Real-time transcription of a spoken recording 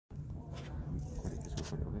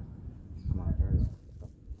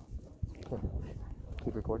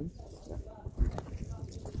recording? Yeah.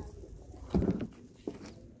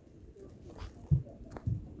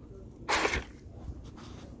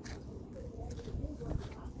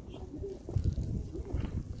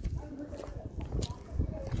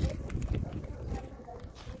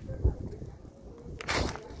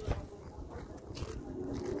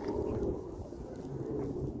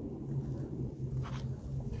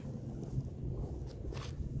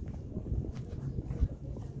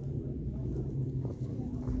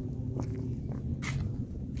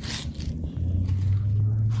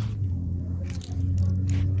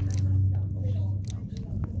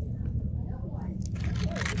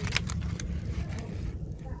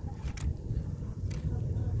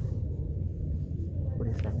 What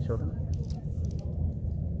is that? Show them.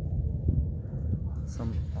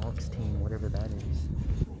 Some ox team, whatever that is.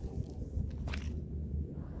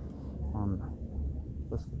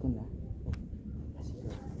 Let's look in there. Oh, I see the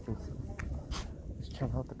base. Let's check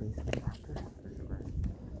out the basement after.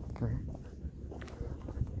 Where?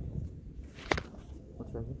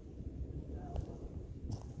 What's right here?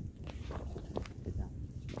 Put it down.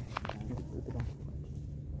 Put it down.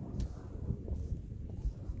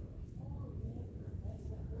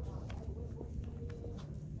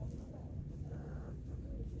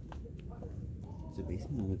 There's a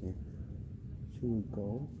basement over there. Should we go?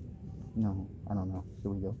 No, I don't know.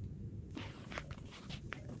 Should we go?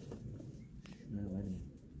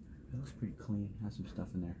 It looks pretty clean. Has some stuff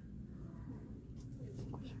in there.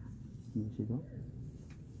 You should go?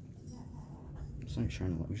 It's not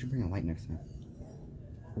shining light. We should bring a light next time.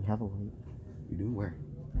 We have a light. You do? Where?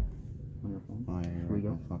 On your phone. Oh, yeah, Should we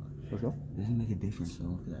go? Fuck. Let's go? It doesn't make a difference, so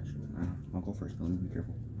look at that shit. I'll go first, but let me be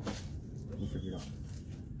careful. We'll figure it out.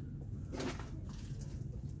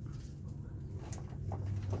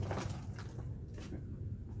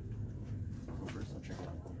 I'll go first, I'll check it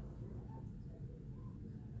out.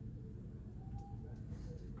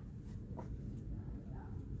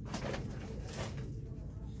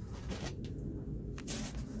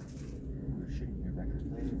 There's shit in your record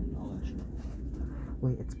player and all that shit.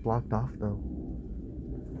 Wait, it's blocked off though.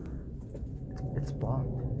 It's blocked.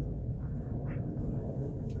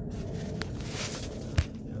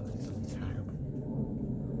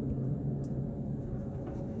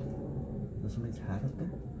 There's somebody's hat up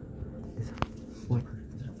there? What?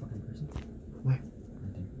 Is it a fucking person? Where?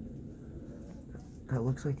 Right there. That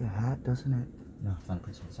looks like a hat, doesn't it? No, it's not a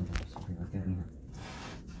person. It's something else. Okay, let's get in here.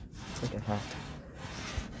 It's like a hat.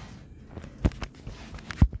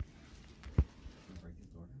 Break this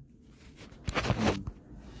door down.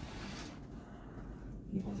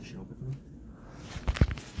 Can you hold the shit open for me?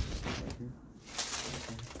 Right here.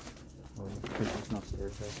 Oh, there's no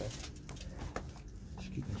stairs right there.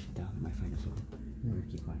 Just keep that shit down. I might find us open. We're gonna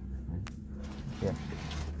keep quiet, right? Yeah.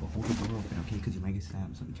 But hold the door open, okay? Because you might get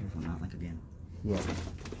stabbed, so be careful, not like again. Yeah.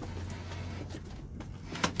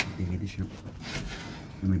 They made this shit.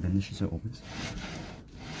 When we bend this shit so it opens.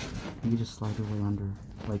 You just slide your way under,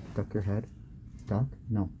 like duck your head. Duck?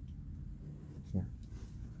 No. Yeah.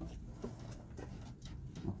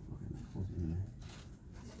 Oh, okay, that falls in there.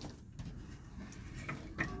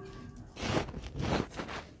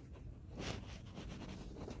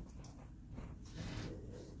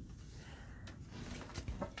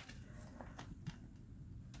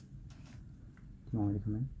 You want me to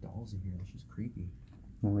come in? Dolls in here, that's just creepy. You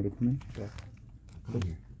want me to come in? Yeah. Come in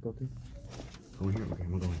here. Go through. Go in here. Okay,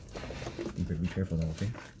 I'm gonna go in. You better be careful though,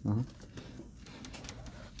 okay? Uh-huh.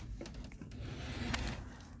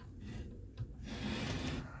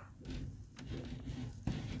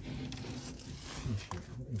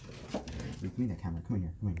 Give me that camera. Come in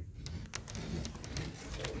here. Come in here.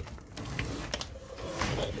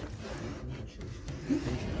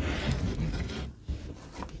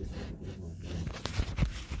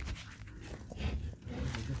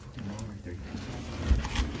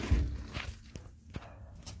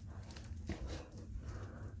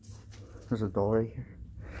 There's a doll right here.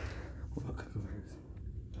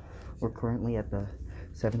 We're currently at the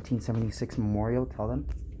 1776 memorial. Tell them.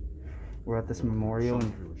 We're at this memorial in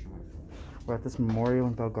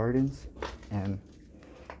Bell Gardens, and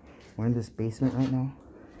we're in this basement right now.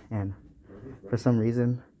 And for some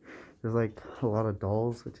reason, there's like a lot of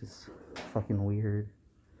dolls, which is fucking weird.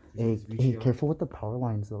 Hey, careful with the power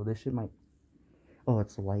lines though. This shit might. Oh,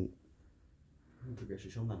 it's light.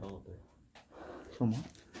 Show them that doll up there. Show them what?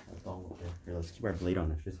 That doll up there. Here, let's keep our blade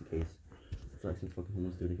on it just in case. It's like some fucking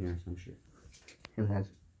homeless dude in here or some shit. Who has?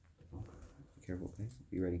 Oh, be careful, okay?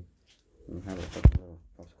 Be ready. We don't have a fucking little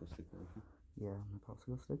popsicle stick there, okay? Yeah, my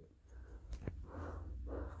popsicle stick.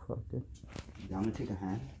 Fuck it. Yeah, I'm gonna take a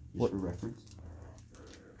hand, just What? for reference.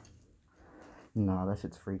 No, that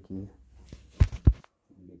shit's freaky. You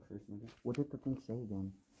get cursed like that? What did the thing say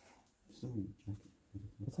again? Sorry, jacket.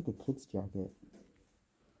 It's like a kid's jacket.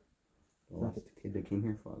 Oh, that's the kid that came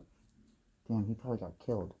here, fuck. Damn, he probably got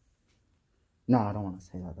killed. No, I don't want to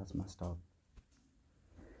say that. That's messed up.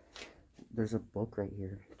 There's a book right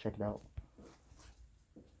here. Check it out.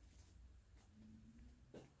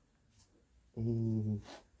 Hey,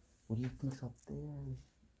 what do you think's up there?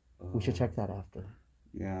 We should check that after.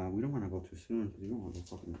 Yeah, we don't want to go too soon because we don't want to go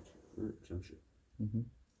fucking hurt some shit. Mm-hmm.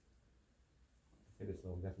 Take it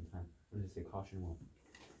slow. We got some time. What does it say? Caution won't.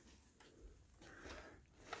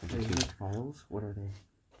 Are these files? What are they?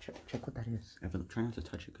 Check what that is. Yeah, but try not to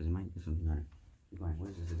touch it because it might get something on it. Keep going. What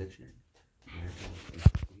is this? A dictionary?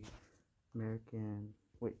 American.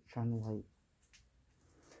 Wait, shine the light.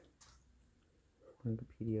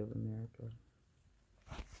 Wikipedia of America.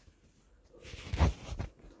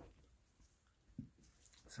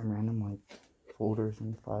 Some random like folders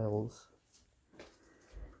and files.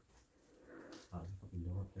 Oh, there's a fucking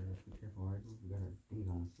door up there. Let's be careful, alright? We got our thing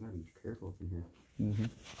on. We gotta be careful up in here. Mm-hmm.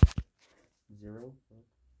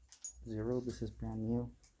 Zero. This is brand new.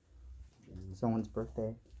 Someone's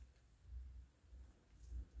birthday.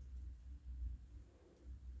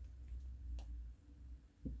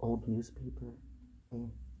 Old newspaper. Hey.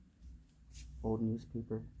 Old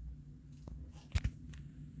newspaper.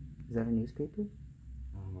 Is that a newspaper?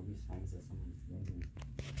 Maybe signs that someone's living.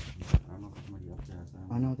 I don't know if somebody up there has that.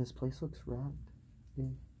 I know, this place looks wrapped. Yeah.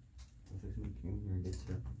 Looks like somebody came here and did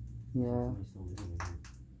stuff. Yeah. Somebody's still living in here.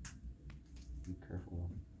 Be careful.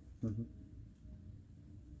 Mm-hmm.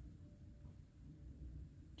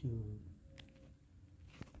 Dude.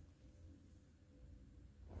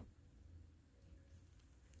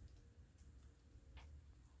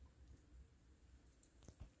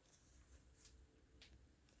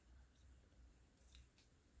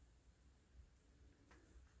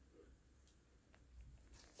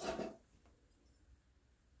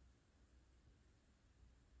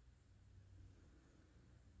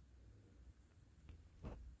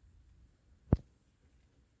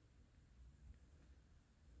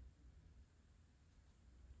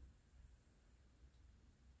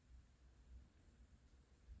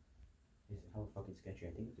 It's hella fucking sketchy.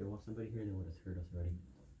 I think if there was somebody here, they would have heard us already.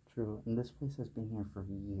 True, and this place has been here for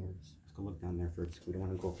years. Let's go look down there first. We don't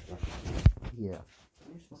want to go flush. Yeah.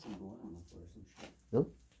 There's fucking blood on the floor or some shit. Really?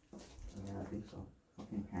 Yeah, I think so.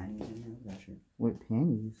 Fucking panties in here. That shit. Wait,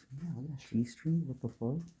 panties? Yeah, look at that G-string. What the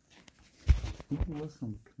fuck? I think there was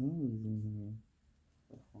some panties in here.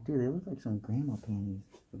 Dude, they look like some grandma panties.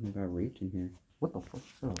 Something got raped in here. What the fuck?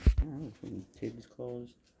 So, Yeah, fucking tables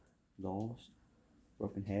closed. Dolls.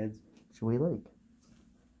 Broken heads. should we like?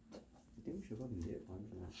 I think we should fucking dip. Why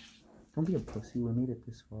not? Don't be a pussy. We made it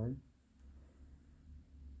this far.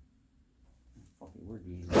 Fucking we're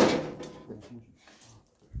easy.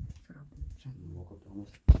 Shut up. Woke up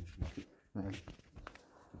almost. Right.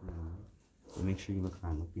 So make sure you look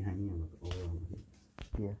around. Look behind me and look over on me.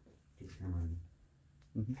 Yeah. Get the camera on.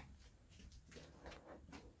 Mm-hmm.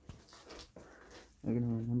 We're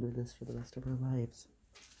gonna remember this for the rest of our lives.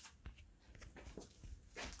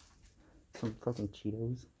 Some fucking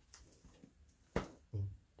Cheetos. Hey,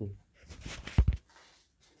 dude.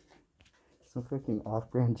 Some fucking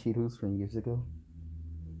off-brand Cheetos from years ago.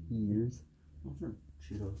 Years? Those are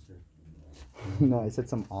Cheetos, sir. No, I said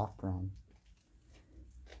some off-brand.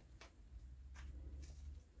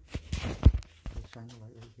 Shine the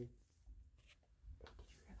light right here.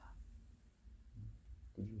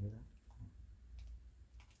 Did you hear that?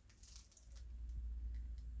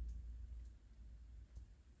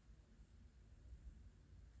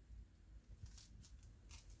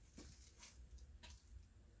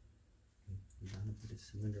 You gotta put a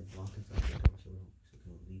cylinder block inside the door so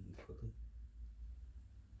it'll leave you quickly.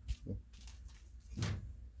 Yeah.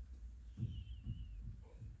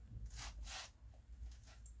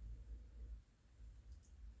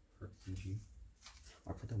 For PG.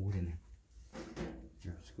 I'll put the wood in there.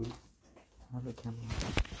 Here, scoot. I have a camera.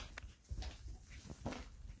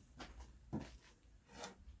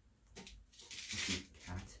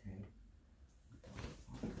 Cat's head.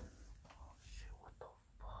 Oh shit, what the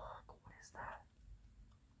fuck? What is that?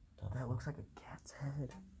 That looks like a cat's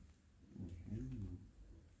head.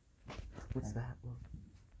 What's that? Look.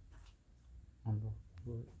 On the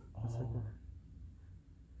wood. What's like that?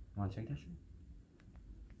 Wanna take that shit?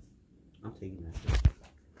 I'm taking that shit.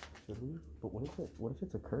 Should we? But what if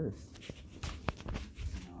it's a curse?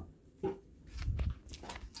 No.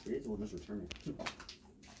 It is, we'll just return it.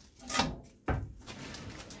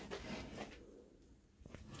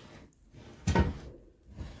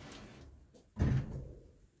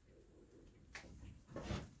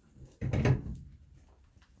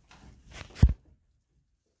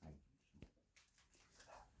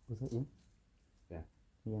 Was that you? Yeah.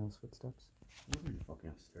 You got those footsteps? We're going fucking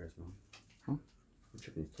upstairs, man. Huh? I'm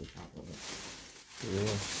tripping these plates out a little bit.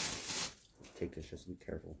 Yeah. Take this, just be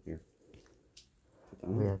careful. Here.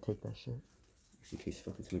 We gotta take that shit. Just in case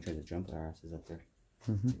fucking somebody tries to jump our asses up there.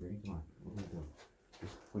 Mm-hmm. You ready? Come on. What are we doing?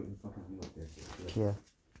 Just point your fucking view up there. Yeah.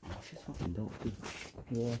 Oh, that shit's fucking dope, dude.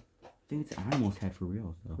 Yeah. I think it's an animal's head for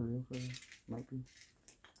real, so. For real, for real. Might be.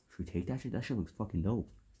 Should we take that shit? That shit looks fucking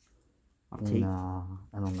dope. I'll take it. Nah,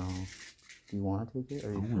 I don't know. Do you want to take it?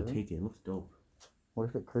 Or are I you want to sure? take it. It looks dope. What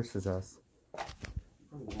if it curses us?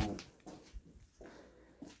 Probably won't.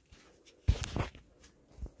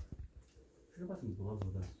 Should have got some gloves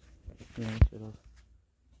with us. Yeah, I should have.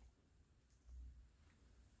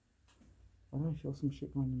 Why do I feel some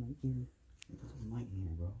shit going in my ear? There's some light in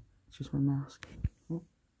here, bro. It's just my mask. Oh.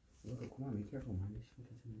 Look, come on, be careful, man. There's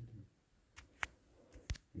fucking something in here.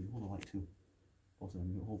 You hold the light too. Both of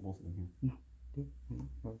them. You hold both of them here. No, dude.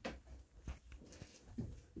 No.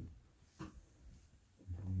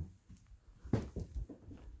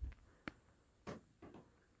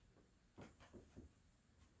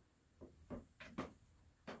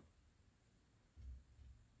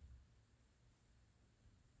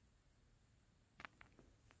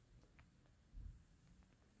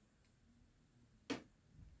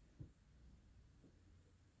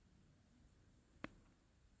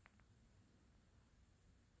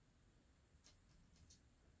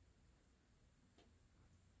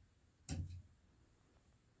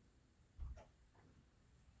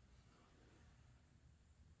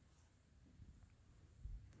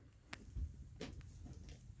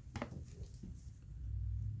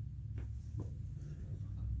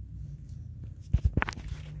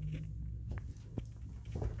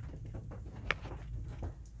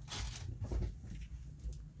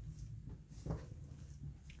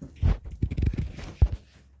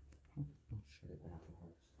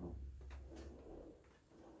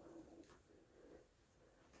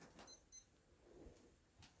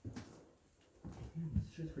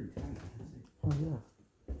 It's just pretty tight. Oh, yeah.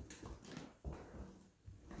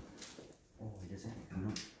 Oh, wait, is that?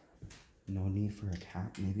 No need for a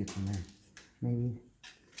cap? Maybe it's in there. Maybe.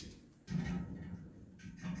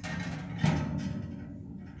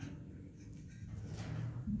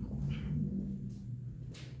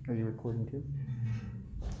 Are you recording too?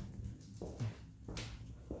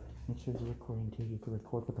 Make sure you're recording too. You can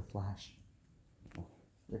record with a flash. Oh.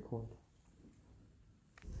 Record.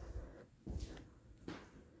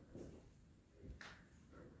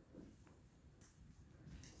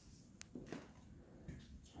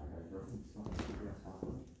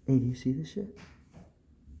 Hey, do you see this shit?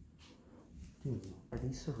 Dude, are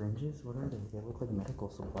these syringes? What are they? They look like medical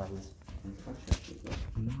supplies.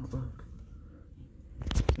 No, look.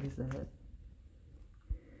 What is that?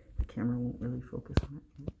 The camera won't really focus on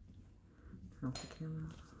it. Turn off the camera.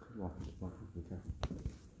 Be careful.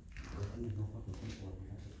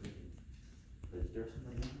 Is there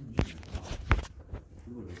somebody in here?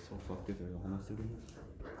 You would be so fucked if there's a homeless dude in here.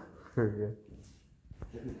 For real.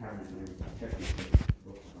 Check the cameras and everything. Check these things.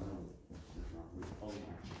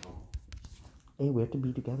 Hey, we have to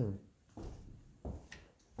be together.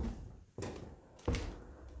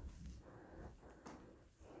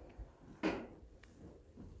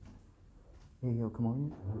 Hey, yo, come on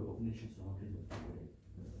in.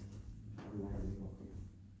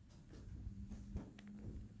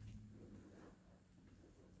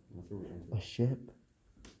 A ship?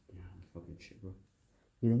 Yeah, fucking shit, bro.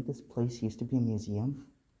 You think this place used to be a museum?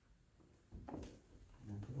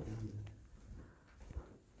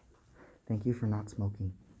 Thank you for not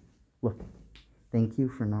smoking. Look. Thank you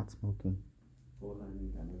for not smoking.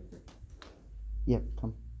 Yep,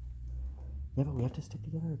 come. Yeah, but we have to stick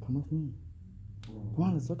together. Come with me. Come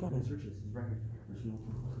on, let's look at it.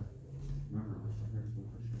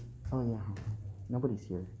 Oh, yeah. Nobody's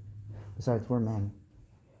here. Besides, we're men.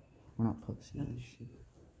 We're not pussies.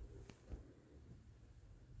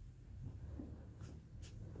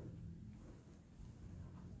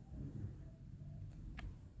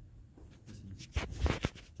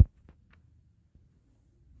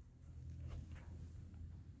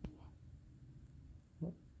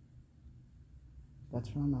 What? That's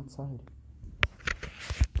from outside.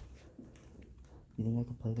 You think I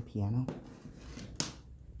could play the piano?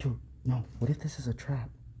 Dude, no. What if this is a trap?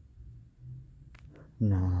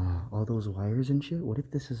 Nah, all those wires and shit? What if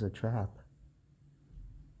this is a trap?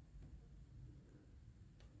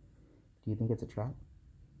 Do you think it's a trap?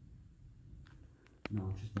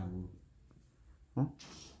 No, it's just not wood. Huh?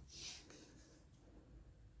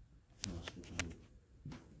 No, it's just not wood.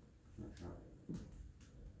 Not a trap.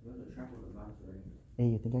 There's a trap with a bounce right here. Hey,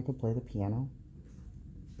 you think I could play the piano?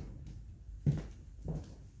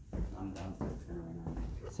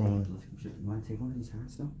 Same. You want to take one of these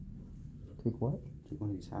hats though? Take what? Take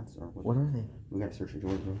one of these hats or what? What are they? We gotta search the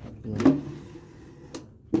drawers, bro. Yeah.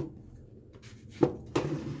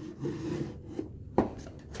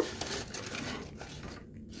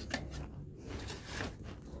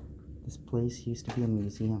 This place used to be a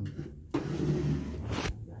museum. That's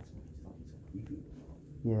fucking so creepy.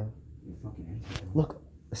 Yeah. You fucking anything. Look,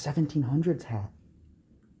 a 1700s hat.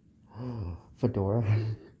 Fedora.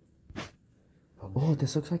 Oh,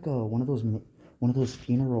 this looks like one of those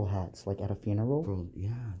funeral hats, like at a funeral. Bro, yeah,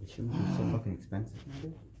 this shit must be so fucking expensive,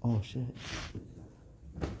 man. Oh shit.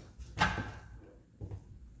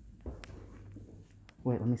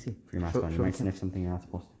 Wait, let me see. For your mask on, you might sniff something you're not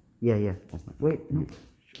supposed to. Yeah, yeah. That's not. Wait, no.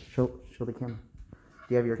 Show the camera. Do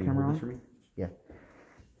you have your Can you camera hold on? this for me? Yeah.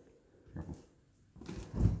 Careful.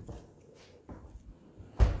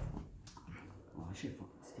 Oh, that shit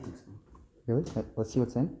fucking stinks, bro. Really? Let's see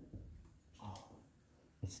what's in. Oh.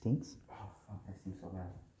 It stinks. Oh, fuck, that stinks so bad.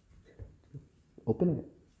 Open it.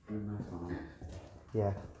 Put your mask on.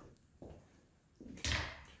 Yeah.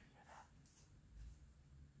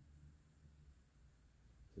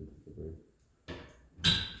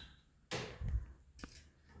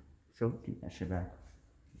 Show. Keep that shit back.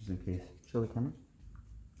 Just in case. Show the camera.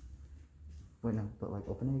 Wait, no, but like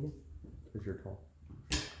open it again. Because you're tall.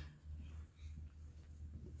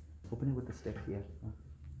 Open it with the stick, yeah.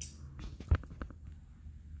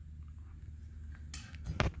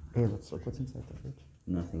 Hey, let's look what's inside the fridge.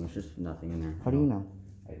 Nothing. It's just nothing in there. How do you know?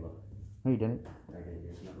 Hey, look. No, you didn't. Right here.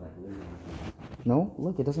 There's not like lid on it. No?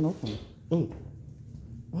 Look, it doesn't open. Hey.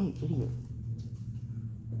 Hey, idiot.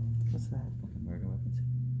 What's that? Fucking murder weapons.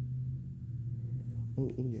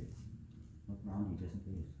 Hey, idiot. Look around you just in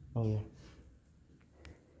case. Oh, yeah.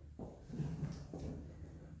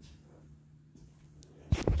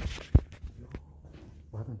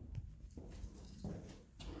 What happened?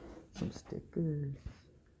 Some stickers.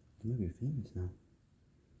 You move your fingers now.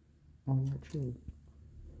 Oh, yeah, true.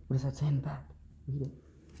 What does that say in the back? Read it.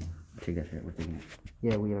 Take that shit. We're taking it.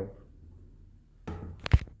 Yeah, we are.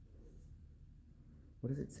 What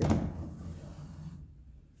does it say?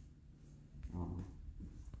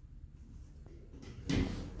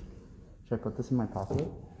 Should I put this in my pocket?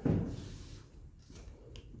 What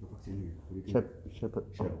the fuck's in here? What do you think? Should I put...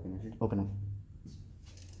 Should I open it? Open it.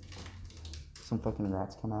 Some fucking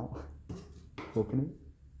rats come out. Open it.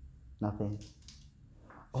 Nothing.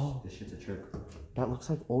 Oh, This shit's a trick. that looks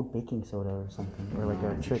like old baking soda or something. Or like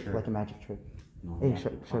a it's a trick, trick. like a magic trick. No, Hey, yeah,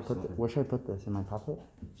 should I put where should I put this? In my pocket?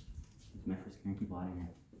 It's my first can people out of here.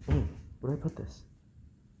 Hey, where do I put this?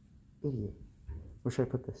 Idiot. Where should I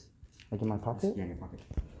put this? Like in my pocket? Yeah, in your pocket.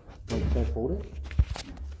 Like, should I fold it?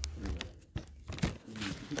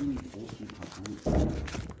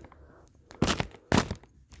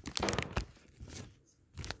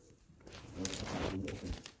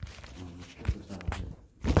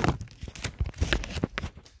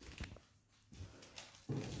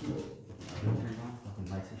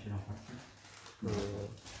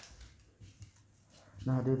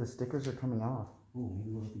 No, dude, the stickers are coming off. Oh, maybe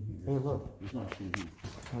we'll look in here. Hey, look. There's not shit in here.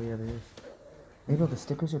 Oh, yeah, there is. Hey, bro, the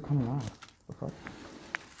stickers are coming off. What the fuck?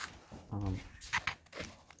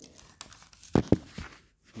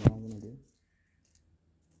 You know what I'm gonna do?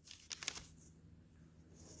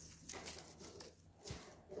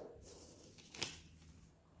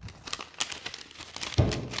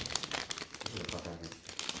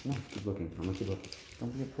 No, keep looking. I'm gonna keep looking.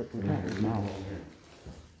 Don't get put Over in here. that No. now. Over here.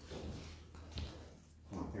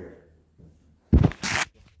 Come on, here.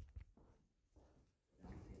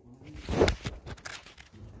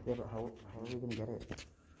 Yeah, but how are we gonna get it?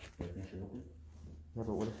 Everything should open? Yeah,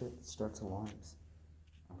 but what if it starts alarms?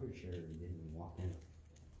 I'm pretty sure you didn't even walk in.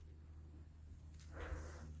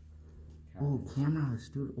 Oh, cameras,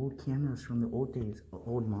 dude, old cameras from the old days.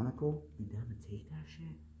 Old monocle. You never take that shit?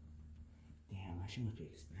 Damn, that shit must be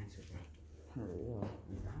expensive, bro. Oh, yeah.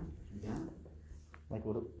 You down? You down? Like,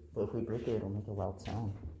 what but if we break it, it'll make a loud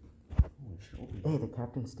sound. Oh, it should open. Hey, the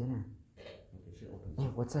captain's dinner. Okay, shit open. Hey,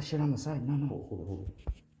 what's that shit on the side? No, no. Hold it.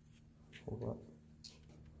 Hold up.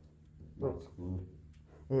 Look.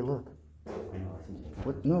 Hey, look. I know, I think it's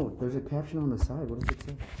What? No, there's a caption on the side. What does it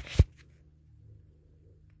say?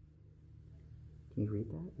 Can you read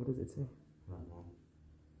that? What does it say? I don't know.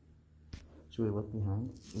 Should we look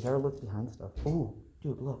behind? We gotta look behind stuff. Oh,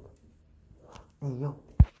 dude, look. Hey, yo.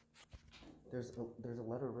 There's a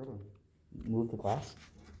letter written. Move the glass.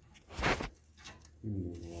 You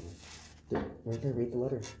need the water. Dude, right there, read the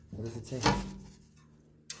letter. What does it say?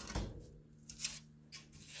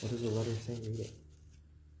 What does the letter say? Read it.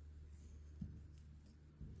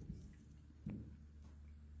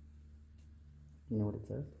 You know what it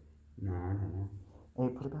says? No, I don't know. Hey,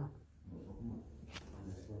 put it back.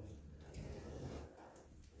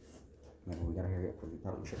 Maybe we gotta hurry up because we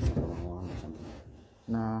probably should set an alarm or something.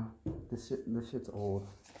 Nah, this shit's old.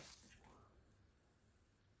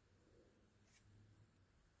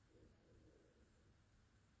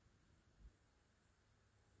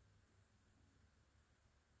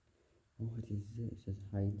 Oh, what is it? It says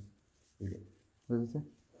hides. Read it. What does it say? It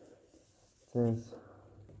says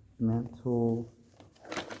mantle,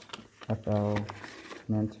 FL,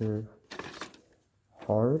 mentor,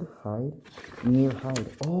 hard, hide, near hide.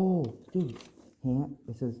 Oh, dude. Hand,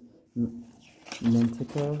 it says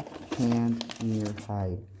Mentica, hand, near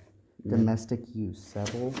hide. Domestic use,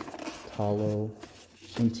 settle, tallow,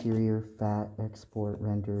 interior, fat, export,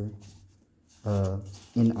 render,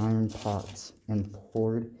 in iron pots and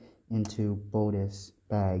poured into Bodis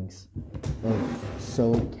bags of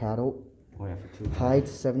sowed cattle. Oh, yeah, for 2. Hides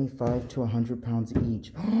 75 to 100 pounds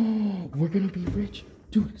each. We're gonna be rich,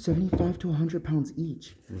 dude. 75 to 100 pounds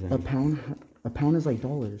each. A pound is like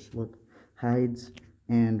dollars. Look, hides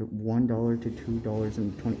and $1 to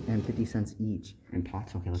 $2.50 each. And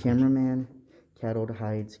pots, okay. Let's Cameraman, cattle to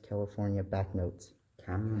hides, California. Back notes.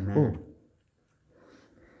 Cameraman.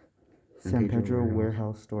 San Pedro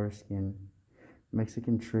warehouse store skin.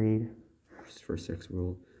 Mexican trade. For 6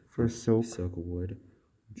 roll. For soap. Silk wood.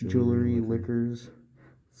 Jewelry, liquors,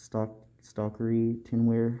 stockery,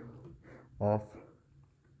 tinware, off,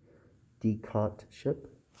 decot ship.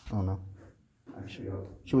 I don't know.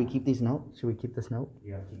 Should we keep these notes? Should we keep this note?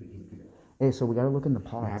 Yeah, keep it. Hey, so we gotta look in the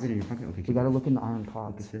pots. Have it in your pocket. Okay. We gotta look in the iron Look,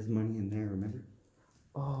 pots. it says money in there. Remember?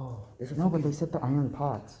 Oh, no, but they said the iron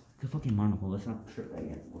pots. It's a fucking monocle. Let's not trip that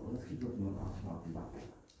yet. Let's keep looking at what I'm talking about.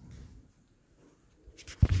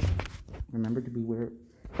 Remember to beware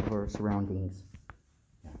of our surroundings.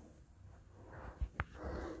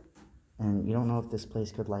 And you don't know if this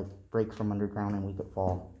place could like break from underground and we could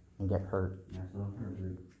fall and get hurt. Yeah, so don't hurt.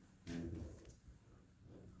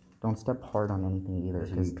 Don't step hard on anything either,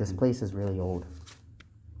 because this place is really old.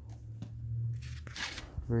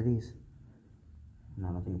 Where are these?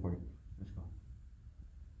 No, nothing important. Let's go.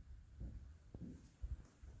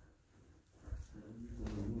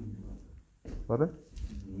 What? What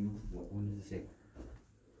one does it say?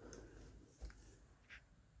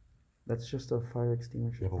 That's just a fire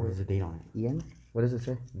extinguisher. Yeah, but what is the date on it? Ian? What does it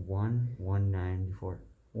say? 1/1/94.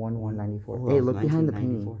 1194. Oh, Hey, it was look behind the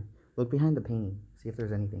 1994. painting. Look behind the painting. See if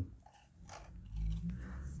there's anything.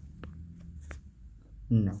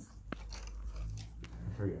 No.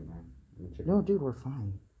 Hurry up, man. Let me check. No, dude, we're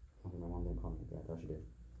fine. Okay, my mom didn't call me. Yeah, I thought she did.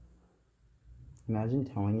 Imagine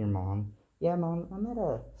telling your mom, yeah, Mom, I'm at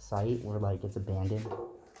a site where, like, it's abandoned.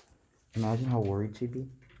 Imagine how worried she'd be.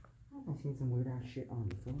 I've seen some weird ass shit on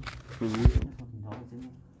the phone. Fucking dolls in there.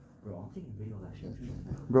 Bro, I'm taking a video of that shit.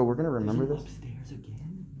 Bro, we're gonna remember this. Upstairs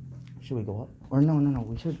again? Should we go up? Or no,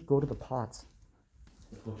 we should go to the pots.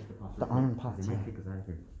 Let's go check the pots. The iron pots, They yeah. might kick us out of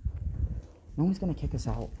here. No one's gonna kick us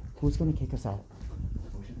out. Who's gonna kick us out?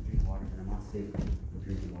 We shouldn't drink water, and I'm not safe with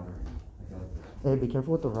drinking water. I feel like Hey, be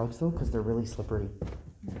careful with the rugs though, because they're really slippery.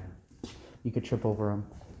 yeah. You could trip over them.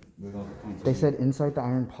 With all the points They of said inside the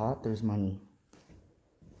iron pot, there's money.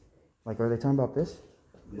 Like, are they talking about this?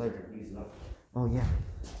 this like- are easy up. Oh, yeah.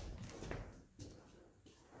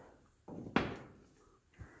 I'm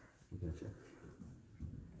gonna check.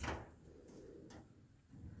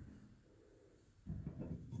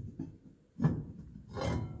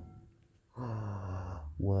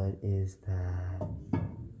 What is that?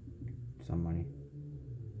 Some money.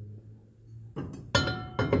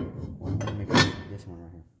 Well, maybe it's this one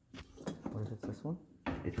right here. What if it's this one?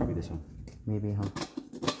 It's probably this one. Maybe, huh? Do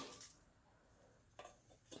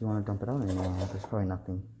you want to dump it out or no? There's probably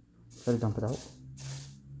nothing. Try to dump it out.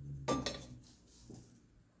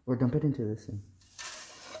 Or dump it into this thing.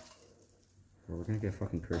 Bro, we're gonna get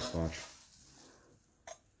fucking cursed watch.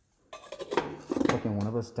 Fucking one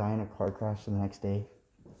of us die in a car crash the next day.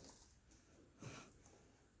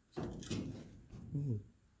 Hey.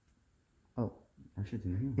 Oh. That shit's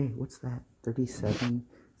in here. Hey, what's that?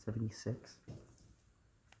 3776?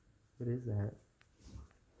 What is that?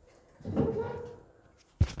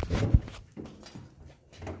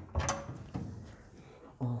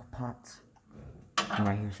 Oh, pots. Oh,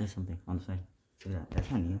 right here it says something on the side. Look at that.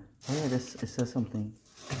 That's not new. Oh yeah, it says something.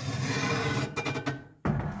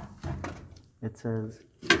 It says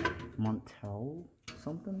Montel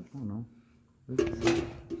something? I don't know. What does it say?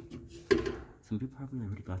 Some people probably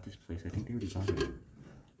already got this place. I think they already got it.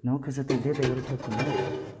 No, because if they did, they would have taken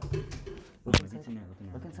it. Look, it's in there.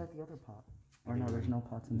 Look inside the other pot. Or no, there's no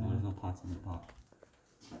pots in No, there. there's no pots in the pot.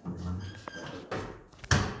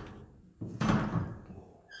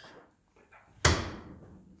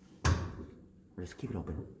 Or just keep it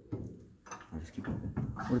open. Or just keep it open.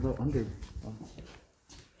 What about under? Oh.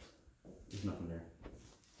 There's nothing there.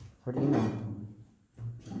 Where do you know?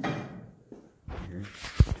 Here.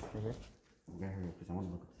 Right here? I gotta hurry up because I want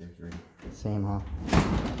to look upstairs already. Same, huh?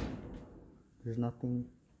 There's nothing.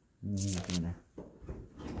 Nothing in there.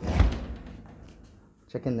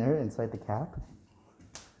 Check in there inside the cap.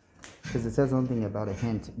 Because it says something about a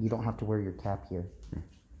hint. You don't have to wear your cap here.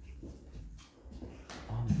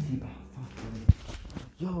 Oh, the tea bag. Fuck.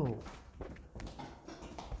 Yo!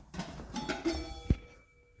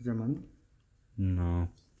 Is there money? No.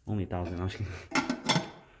 Only 1,000. I'm just kidding.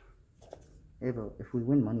 Hey, bro, if we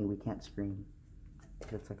win money, we can't scream.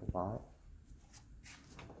 If it's like a lot.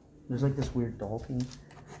 There's like this weird doll thing.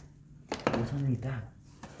 What's underneath that?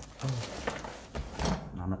 Oh.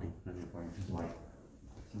 No, nothing. Nothing for you. Just white.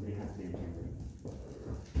 Somebody has to be in here.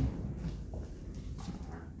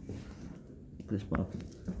 This box.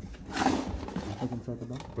 Look inside the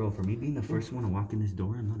box. Bro, for me being the first one to walk in this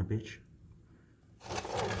door, I'm not a bitch.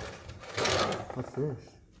 What's this?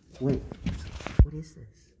 Wait. What is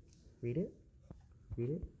this? Read it? Read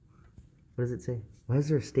it? What does it say? Why is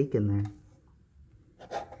there a steak in there?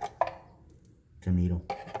 It's a needle.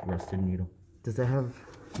 Rusted needle. Does that have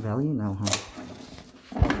value? No, huh?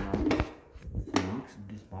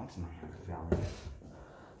 This box might have value.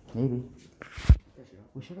 Maybe.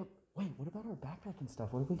 We should have... Wait, what about our backpack and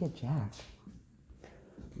stuff? What if we get jacked?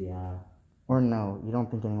 Yeah. Or no, you don't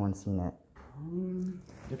think anyone's seen it?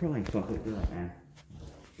 They're probably like, fuck it. They're like, man.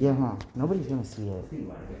 Yeah, huh? Nobody's gonna see it.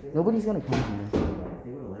 Nobody's gonna come here. If they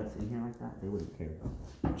would have let us in here like that, they wouldn't care.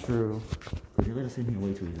 True. But they let us in here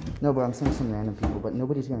way too easily. No, but I'm saying some random people, but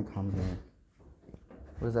nobody's gonna come here.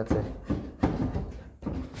 What does that say?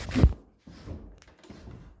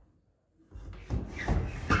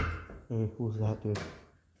 Hey, who's that, dude?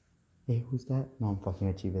 Hey, who's that? No, I'm fucking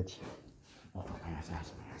at you, bitch. Oh, my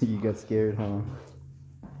ass. You got scared, huh?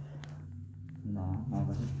 No,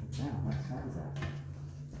 but what size is that?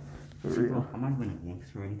 For real? I'm not even a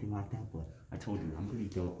gangster or anything like that, but I told you, I'm pretty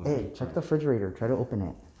dope. Hey, check the refrigerator. Try to open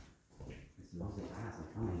it. It smells like ass, I'm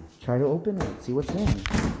telling you. Try to open it. See what's in.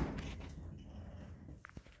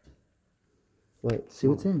 Wait, see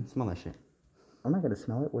what's in. Smell that shit. I'm not gonna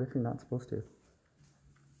smell it. What if you're not supposed to?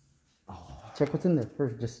 Oh. Check what's in there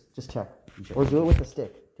first. Just check. Or do it with the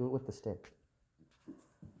stick. Do it with the stick.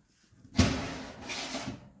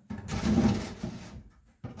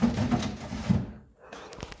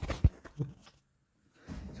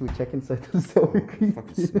 Should we check inside the sour cream?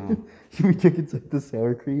 Fucking smell. Should we check inside the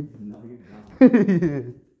sour cream? No, you're not. You're trying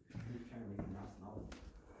to make it not smell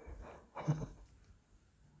it.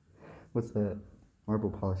 What's that? Marble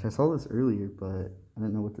polish. I saw this earlier, but I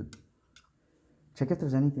didn't know what to... Check if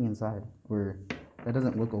there's anything inside. Or that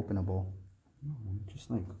doesn't look openable. No, just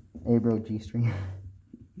like... Hey, bro, G-string.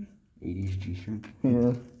 80s G-string.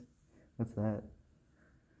 Yeah. What's that?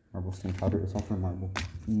 Marble stain powder. It's all from marble.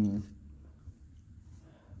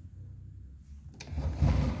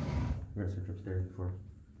 We're gonna search upstairs before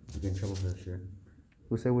we get in trouble for this shit.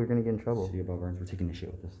 Who said we were gonna get in trouble? City above Vernon, we're taking this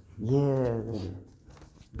shit with us. Yeah.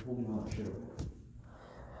 We're holding all that shit over.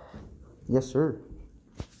 Yes, sir.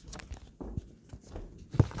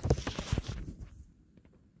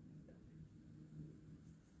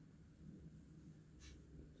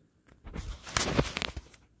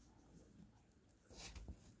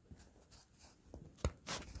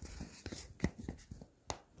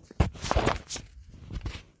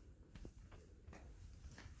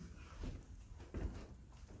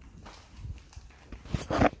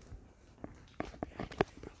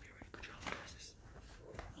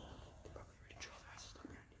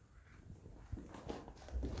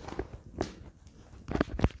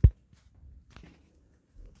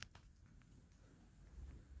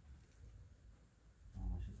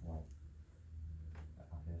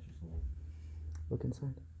 Look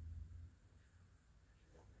inside.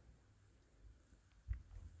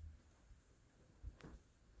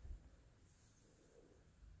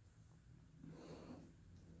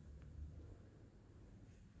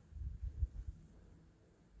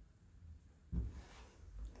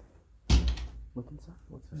 Look inside.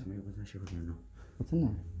 What's that? What's that shit we're gonna know? What's in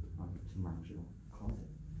there? Some random shit. Closet.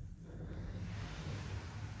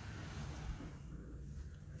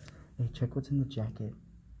 Hey, check what's in the jacket.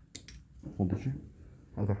 Hold this shit.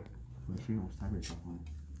 Okay. Make sure you don't stab yourself on it.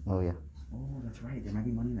 Oh, yeah. Oh, that's right. There might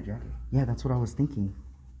be money in the jacket. Yeah, that's what I was thinking.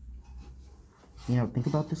 You know, think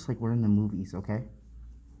about this like we're in the movies, okay?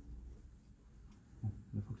 Oh,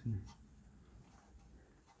 the fuck's in there?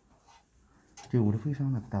 Dude, what if we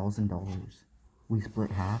found $1,000? We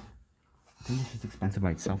split half? I think this is expensive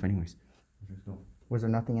by itself anyways. Let's just go. Was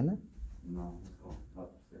there nothing in there? No, let's go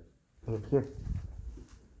upstairs. Okay, here.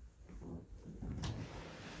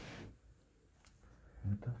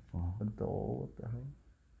 What the fuck? A doll, what the hell?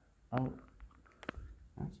 Oh.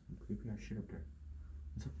 That's some creepy ass shit up there.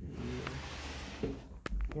 What's up there?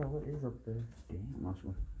 Yeah, what is up there? Damn, I'm not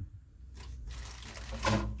sure.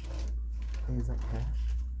 Hey, is that cash?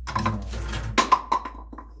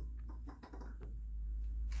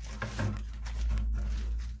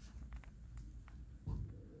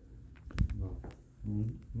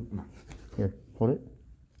 Here, hold it.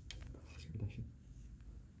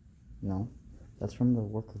 No, that's from the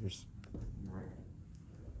workers.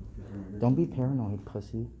 Don't be paranoid,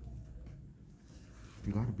 pussy.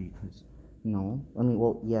 You gotta be, cause. No, I mean,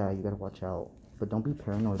 well, yeah, you gotta watch out, but don't be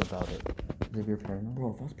paranoid about it. Cause if you're paranoid.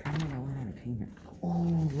 Bro, if I was paranoid, I wouldn't have came here.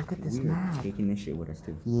 Oh, look at this We map. were taking this shit with us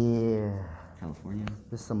too. Yeah. California.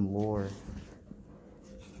 There's some lore.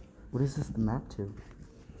 What is this the map to?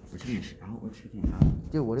 We're taking this shit out. We're taking it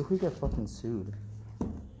out. Dude, what if we get fucking sued?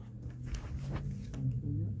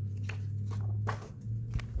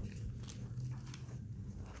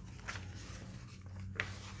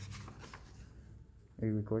 Are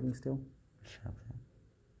you recording still? Shut up, man.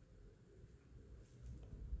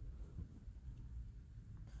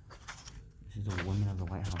 This is a woman of the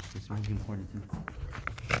White House. This is really important too.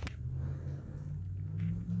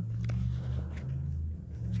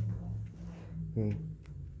 Hey,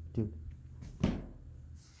 dude.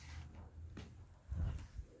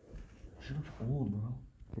 She looks old, bro.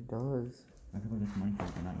 It does. I feel like this money for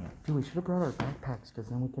it, but not yet. Dude, we should have brought our backpacks because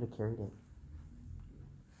then we could have carried it.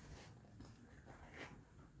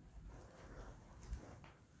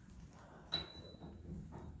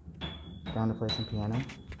 Down to play some piano.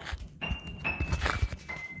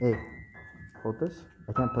 Hey, hold this.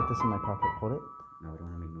 I can't put this in my pocket. Hold it. No, we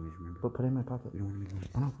don't want to make noise, remember? But put it in my pocket. We don't want to make noise.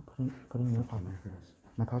 Oh no, put it in your pocket. Might hurt us.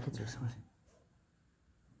 My pockets are small.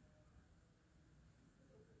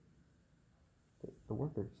 The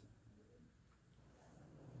workers.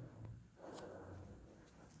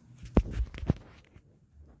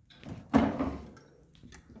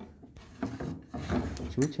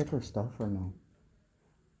 Should we check our stuff or no?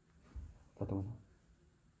 Out the window.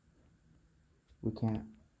 We can't.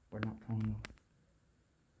 We're not colonial.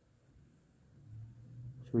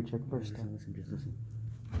 Should we check our stuff? Listen, just listen.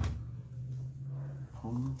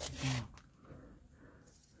 Colonial?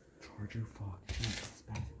 Charger, fuck. Shit,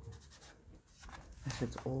 bad. That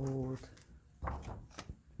shit's old.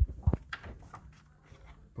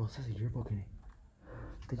 Bro, it says a yearbook in it.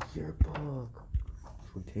 The yearbook.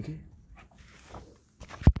 Should we take it?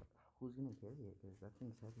 Who's gonna carry it? Cause that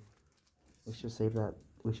thing's heavy. We should save that.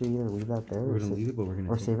 We should either leave that there We're gonna leave it, but we're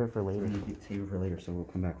gonna save it for We're later. gonna save it for later, so we'll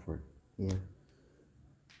come back for it. Yeah.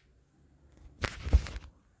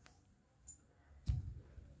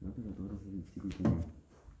 Nothing but little hidden secrets in there.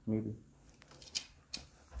 Maybe.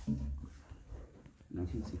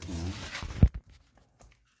 1969.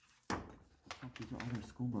 Fuck, these are all their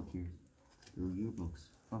school book years. They're yearbooks.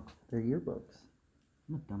 Fuck. They're yearbooks.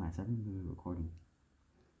 I'm a dumbass. I haven't been recording.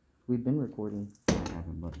 We've been recording. I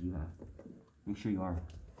haven't, but you have. Make sure you are.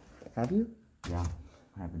 Have you? Yeah,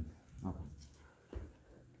 I haven't. Okay.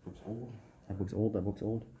 Book's old. That book's old. That book's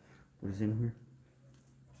old. What is in here?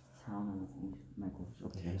 Town on the Michael's.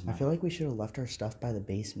 Okay. I feel like we should have left our stuff by the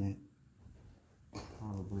basement.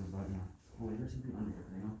 Probably, but yeah. Oh, wait, there's something under here,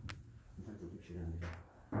 you know? There's like a big shit under here.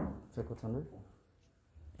 Check what's under.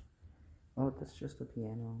 Oh, that's just a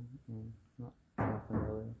piano. Nothing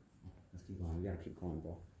really. Let's keep going. We gotta keep going,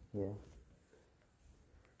 bro. Yeah.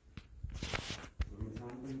 We're gonna tell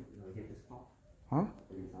anybody that we hit this spot? Huh?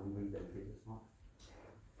 We're gonna tell anybody that we hit this spot?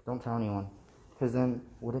 Don't tell anyone. Cause then,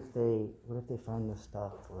 what if they find the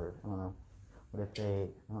stuff, or I don't know. What if they,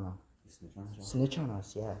 I don't know. Snitch on us? Snitch on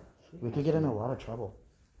us? Yeah. We could get in a lot of trouble.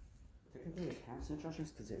 Technically, they can't snitch on us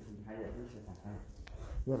because if we hide it here, shit, that's right.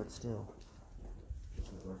 Yeah, but still. That's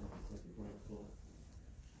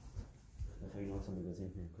how you know somebody was in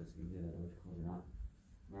here, because you knew that it was closed or not.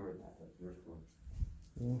 Remember that, like yours closed.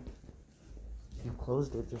 Yeah. You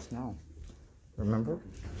closed it just now. Remember?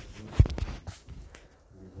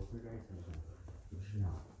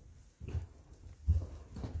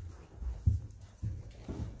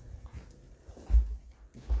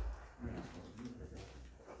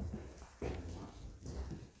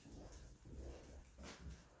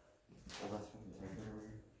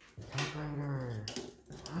 Typewriter.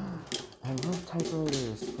 I love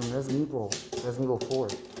typewriters from Resident Evil 4.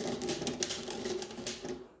 Let's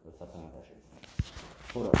stop playing with that shit.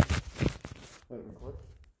 Hold up. Wait, record?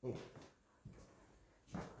 Wait.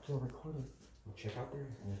 Still recording. We'll check out there.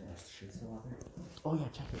 Is shit still out there? Oh yeah,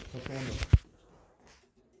 check it. Check the window.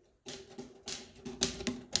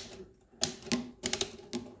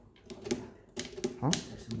 Huh?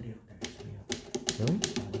 There's somebody up there. Really?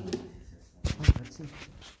 Oh, let's see.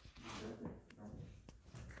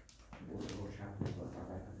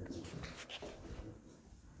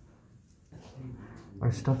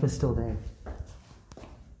 Our stuff is still there.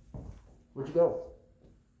 Where'd you go?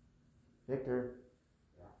 Victor.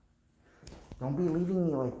 Don't be leaving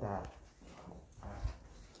me like that.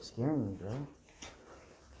 You're scaring me, bro.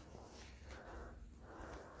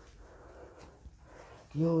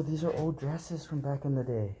 Yo, these are old dresses from back in the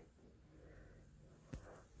day.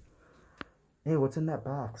 Hey, what's in that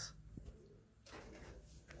box?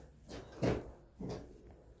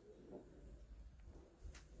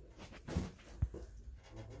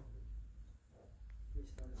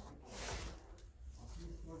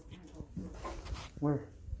 Where?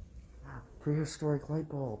 Prehistoric light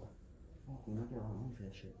bulb. Oh, we might get a lot of money for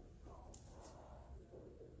that shit.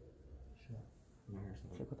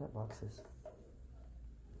 Check what that box is.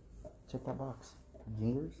 Check that box.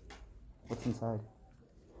 Jingers? What's inside?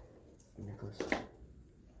 Necklace.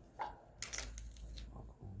 Oh,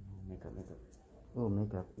 makeup. Oh,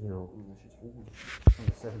 makeup. Ew. Oh, that shit's old. From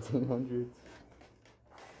the 1700s.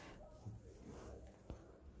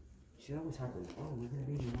 See, that always happens. Oh, we're gonna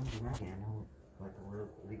be in one bracket, and now we're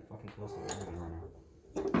really fucking close to the end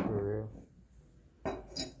right now. For real.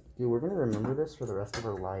 Dude, we're gonna remember this for the rest of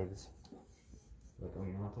our lives. Like, oh,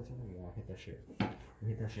 you know what place? Yeah, I hit that shit. We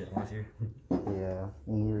hit that shit last year. Yeah,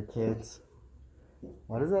 when we were kids.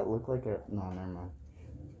 Why does that look like a... No, never mind.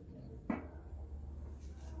 Hey,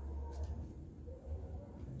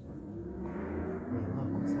 look,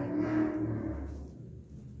 what's that?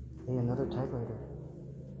 Hey, another typewriter.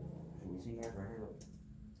 Can you see that right here?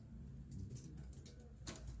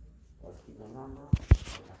 Let's keep going on,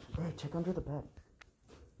 bro. Hey, check under the bed.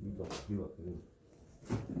 You go.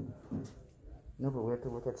 No, but we have to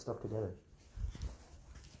look at stuff together.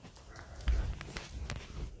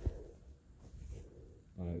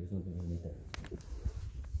 Alright, there's nothing underneath there.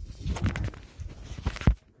 Be careful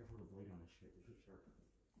with the blade on this shit. This shit's sharp.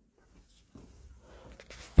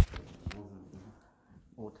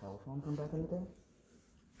 Old telephone from back in the day?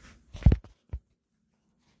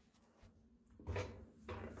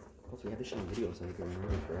 Plus, we had this shit on video, so we can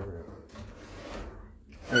remember it forever.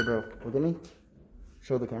 Hey, bro, look at me.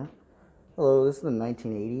 Show the camera. Hello, this is the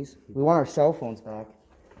 1980s. We want our cell phones back.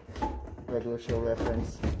 Regular show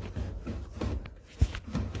reference.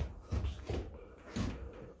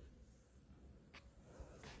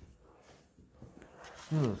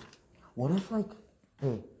 Dude,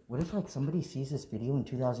 what if somebody sees this video in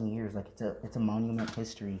 2,000 years, like it's a monument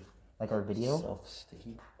history, like our video?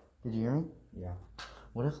 Self-sticky. Did you hear me? Yeah.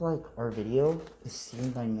 What if like our video is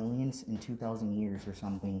seen by millions in 2,000 years or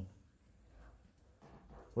something?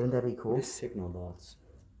 Wouldn't that be cool? What is signal dots?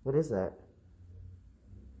 What is that?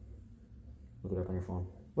 Look it up on your phone.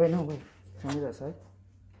 Wait, no, wait. Show me that side.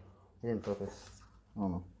 It didn't focus. I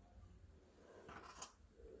don't know.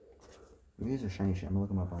 These are shiny shit. I'm gonna look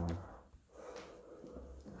them up online.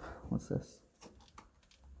 What's this?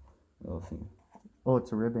 Oh, thing. Oh,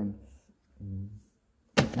 it's a ribbon.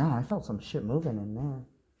 No, I felt some shit moving in there.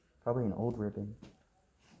 Probably an old ribbon.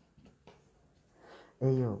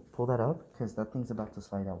 Hey, yo, pull that up, because that thing's about to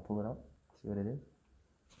slide out. Pull it up. See what it is.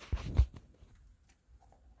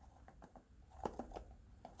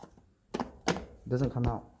 It doesn't come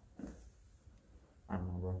out. I don't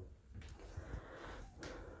know, bro.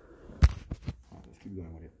 Let's keep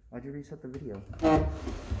going with it. Why'd you reset the video? Oh,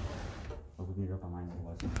 we can get it up online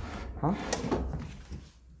otherwise. Huh?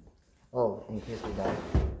 Oh, in case we die.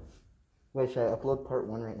 Wait, should I upload part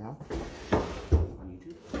 1 right now? On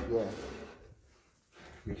YouTube? Yeah.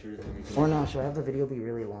 Make sure that everything. Or no, should I have the video be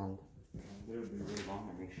really long? It'll be really long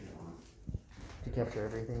and make sure To capture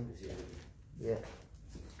everything? to see everything. Yeah.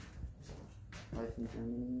 Life in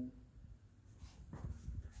Germany.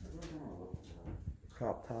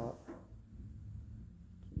 Crop top.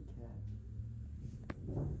 Kitty cat.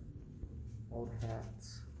 Old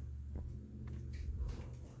hats.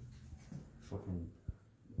 Fucking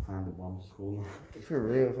climb the bomb school. For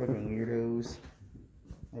real, fucking weirdos.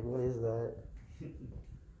 Like, what is that?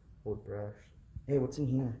 Old brush. Hey, what's in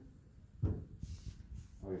here?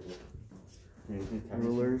 Oh, yeah.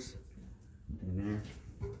 Rulers. In there.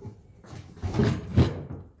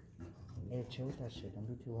 Hey, chill with that shit. Don't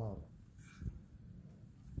be too loud.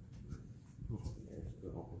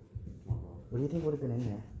 What do you think would have been in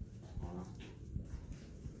there?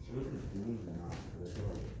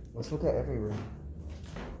 Let's look at every room.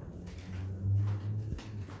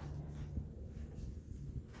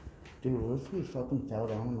 Dude, what if we fucking fell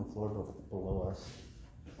down on the floor below us?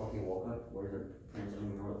 Fucking woke up. Where's the friends?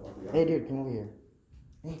 Hey, dude, come over here.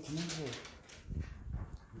 Hey, come over here.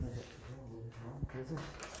 What is it?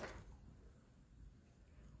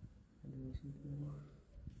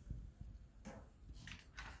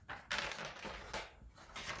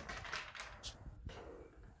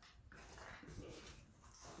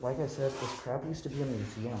 Like I said, this crap used to be a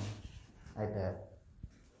museum. I bet.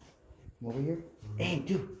 Come over here. Hey,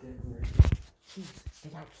 dude. Keys. They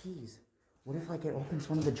got keys. What if like it opens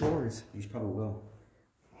one of the drawers? You probably will.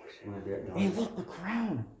 Hey, look, the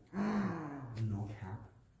crown. No cap.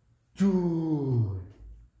 Dude.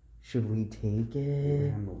 Should we take it?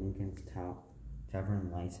 Abraham Lincoln's tavern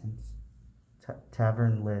license.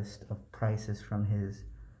 Tavern list of prices from his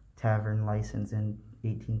tavern license in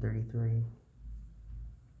 1833.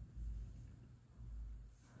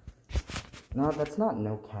 No, that's not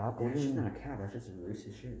no cap. That's just not a cap. That's just a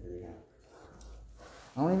racist shit that they have.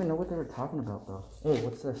 I don't even know what they were talking about though. Hey,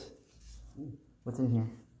 what's this? What's in here?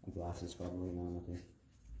 Glasses probably, nothing.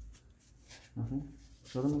 Nothing?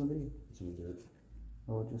 Show them on the video. Some dirt.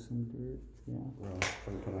 Oh, just some dirt. Yeah. Well,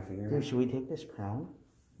 probably put my finger in. Dude, should we take this crown?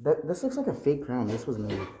 This looks like a fake crown. This was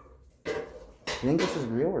made. You think this is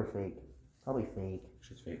real or fake? Probably fake. It's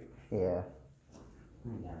just fake. Yeah.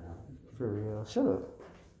 Yeah, no. For real. Shut up.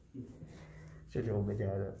 Shut your old bitch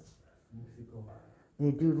up.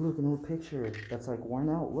 Hey, dude, look, an old picture that's like worn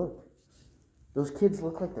out. Look. Those kids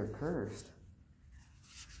look like they're cursed.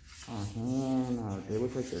 Oh, no. They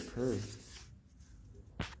look like they're cursed.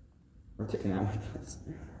 We're taking that with us.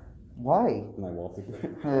 Why? My wallpaper.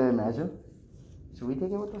 Imagine. Should we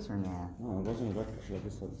take it with us or nah? No, it goes in the back. Should I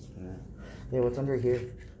just like Hey, what's under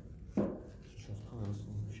here?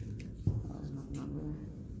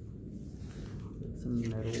 Some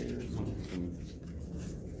metals.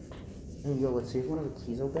 Hey, yo, let's see if one of the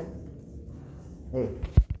keys open. Hey,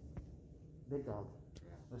 big dog.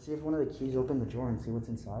 Let's see if one of the keys open the drawer and see what's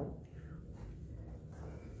inside.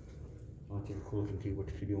 I want to take a cool looking key. What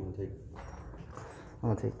key do you want to take? I'm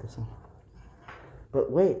gonna take this one.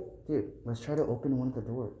 But wait, dude, let's try to open one of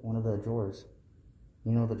the drawers.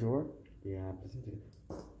 You know the drawer? Yeah,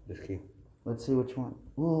 this key. Let's see which one.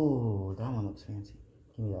 Ooh, that one looks fancy.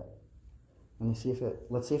 Give me that.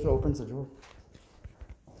 Let's see if it opens the drawer.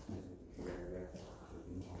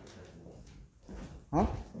 Huh?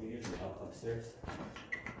 Upstairs.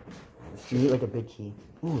 You need like a big key.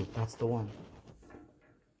 Ooh, that's the one.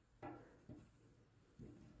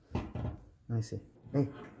 Let me see. Hey.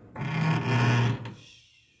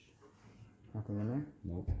 Nothing in there?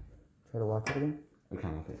 Nope. Try to lock it again? I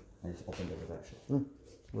can't lock it. I just opened it with that shit.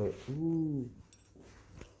 Wait. Ooh.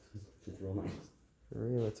 It's real nice. For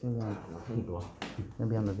real, it's gonna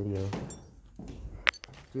be on the video.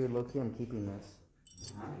 Dude, low-key, I'm keeping this.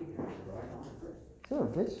 Sure,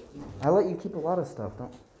 bitch. I let you keep a lot of stuff,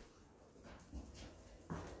 don't.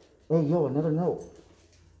 Hey, yo, another note.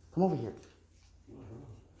 Come over here.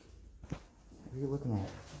 What are you looking at?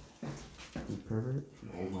 You pervert?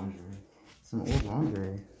 Old lingerie. Some old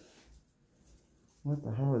lingerie. What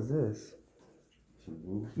the hell is this? Some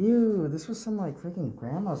boobs. Ew, this was some like freaking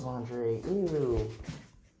grandma's lingerie. Ew.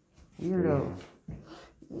 Weirdo.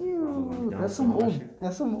 Ew, that's some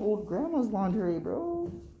old grandma's lingerie, bro.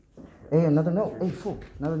 Hey, another note. Hey, fool,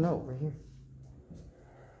 another note right here.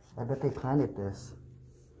 I bet they planted this.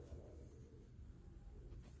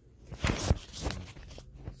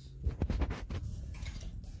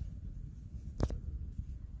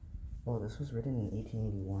 Oh, this was written in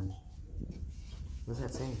 1881. What does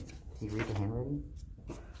that say? Can you read the handwriting?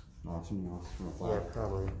 No, it's something else from a flag. Yeah,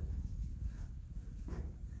 probably.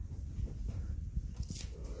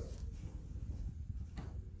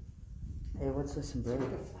 Hey, what's this sombrero? Take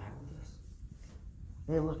a flag with us?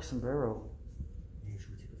 Hey, look, sombrero. Hey,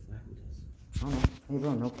 should we take a flag with us? I don't know. Hey,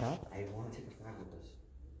 bro, no cap? I want to take a flag with us.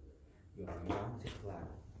 Yo, I want to take a flag.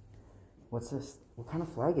 What's this? What kind of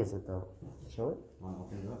flag is it, though? Show it. Want to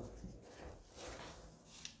open it up?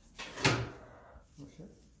 Oh,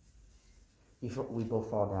 shit. We both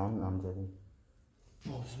fall down? No, I'm kidding.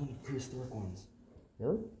 Oh, this is one of the prehistoric ones.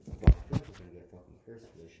 Really? Yeah, I feel like we're gonna get fucking cursed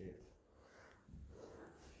for this shit.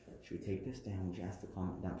 Should we take this down? We should ask the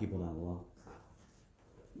people down below.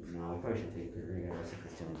 No, we probably should take it because we're gonna get arrested for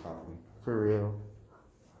stealing property. For real.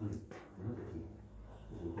 Another key.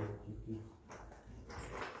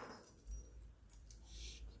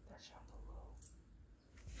 Keep that shit on the low.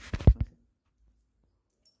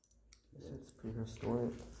 This shit's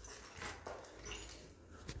prehistoric.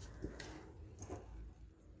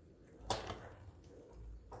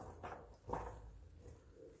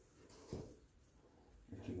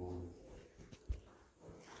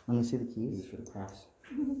 Let me see the keys. These for the crafts.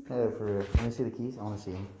 Hey, for real. Let me see the keys. I want to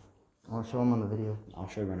see them. I want to show them on the video. I'll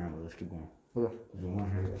show you right now, but let's keep going. Okay. We want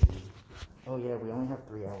to hear Oh yeah, we only have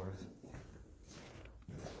 3 hours.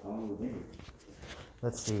 Oh, wait.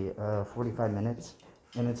 Let's see, 45 minutes,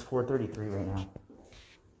 and it's 4:33 right now.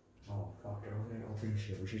 Oh, fuck, they're over there opening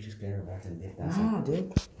shit. We should just get her back and dip that. Nah,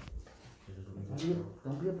 dude.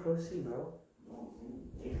 Don't be a pussy, bro.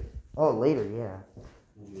 Oh, later, yeah.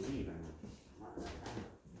 When you leave,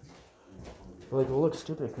 But like, we'll look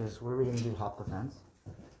stupid because what are we gonna do? Hop the fence?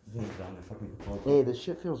 fucking. Hey, this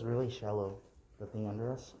shit feels really shallow. The thing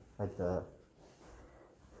under us, like the.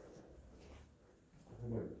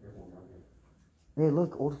 Hey,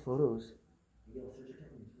 look, old photos.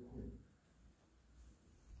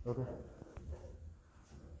 Okay.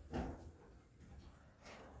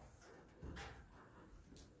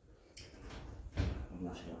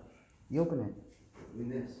 You open it. Give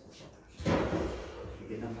me this. You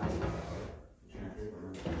get enough ice.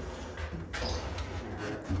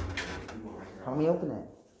 Help me open it.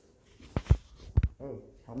 Hey,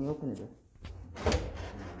 help me open it.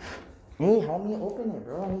 Hey, help me open it,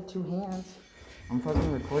 bro. I need 2 hands. I'm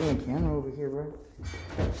fucking recording a camera over here, bro.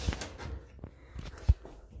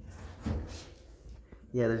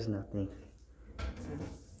 Yeah, there's nothing.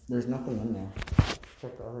 There's nothing in there.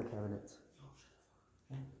 Check the other cabinets.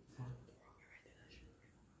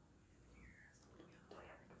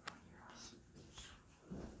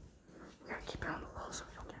 We gotta keep it on the low so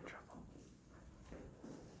we don't get in trouble.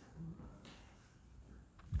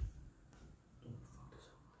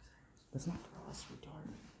 That's not for us,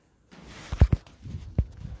 retarded.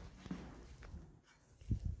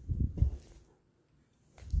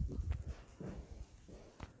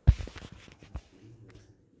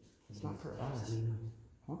 It's not for us.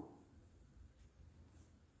 Huh?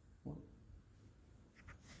 What?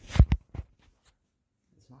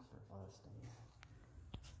 It's not for us, Daniel.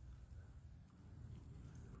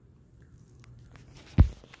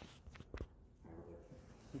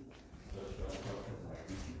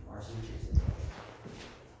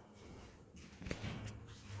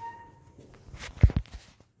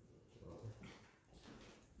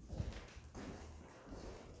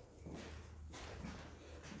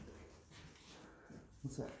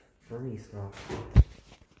 What's that furry stuff?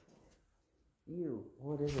 Ew,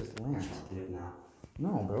 what is this lint? Now.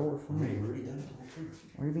 No, bro, we're fine. Are you already done?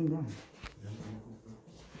 Why are you being done? No,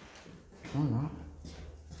 I'm not.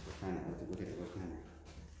 We're fine. I have to look at it. What's behind there?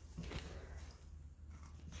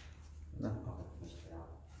 No. Okay, let's check it out.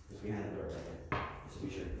 It's behind the door right there. Just be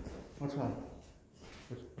sure. Which one?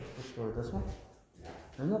 Which door? This one? Yeah.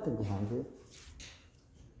 There's nothing behind it.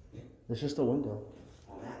 There's just a window.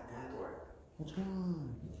 Oh, that door. Which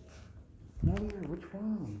one? No, which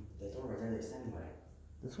one? The door right there that's standing by.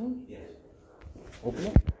 This one? Yes. Open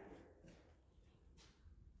it?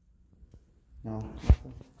 No.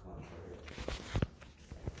 Nothing.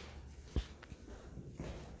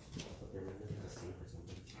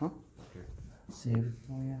 Huh? Save.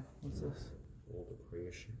 Oh yeah. What's this? All the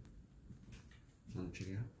prayer shit. Want to check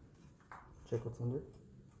it out? Check what's under.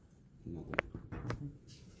 No.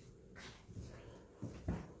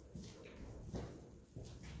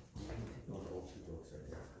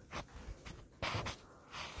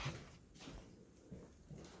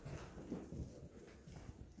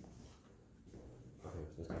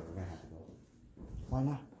 Why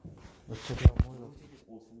not? Let's check out more of those.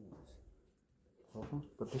 Old phones?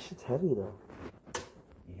 But this shit's heavy though.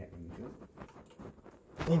 Yeah, you good?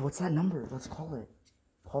 Hey, what's that number? Let's call it.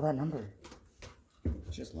 Call that number.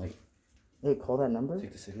 It's just light. Hey, call that number?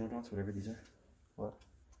 Take the signal dots, whatever these are. What?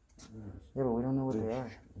 Yeah, but we don't know what they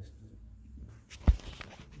are.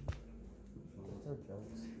 Those are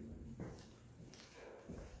jokes.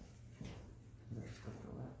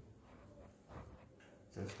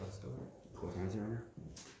 What times are on there?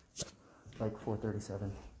 Like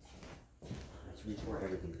 4:37. Let's restore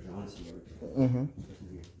everything because I want to see everything. Mm-hmm. Listen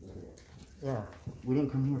here. Look at it. Yeah, we didn't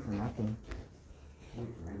come here for nothing. We're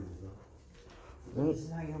friends, bro. Right. This is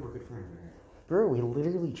how you know we're good friends, right? Bro, we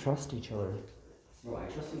literally trust each other. Bro, I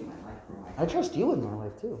trust you in my life, bro. I trust you in my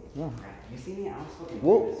life too. Yeah. You see me? I was fucking.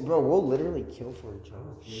 We'll literally kill for each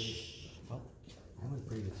other. Shh. What? I was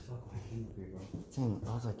brave as fuck when I came up here, bro. Dang,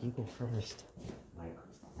 I was like, you go first. Like,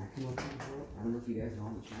 I came up here, bro. I don't know if you guys know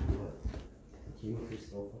on the channel, but I came up here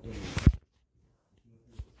so fucking.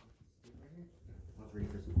 I was ready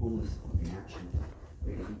for some homeless fucking action.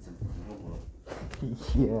 Ready to eat some fucking homework.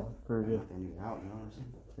 Yeah, for real. Then you out, you know what I'm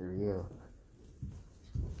saying? For real.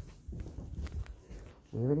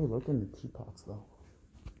 We already looked in the teapots though.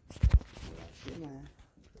 Shit, man.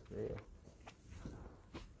 For real.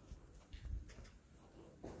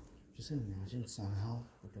 Just imagine somehow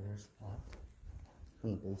the doors locked from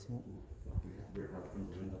the basement.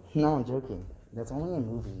 No, I'm joking. That's only in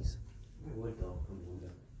movies. I would go from the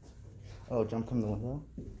window. Oh, jump from the window?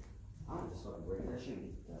 I'm just fucking break that shit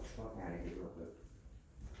and get the fuck out of here real quick.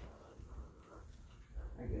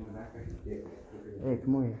 I get my back right here. Hey,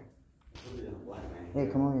 come over here. Black man. Hey,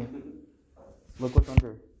 come on here. Look what's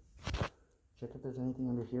under. Check if there's anything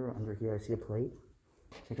under here or under here. I see a plate.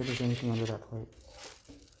 Check if there's anything under that plate.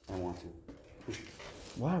 I want to.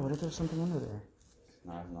 Why? What if there's something under there?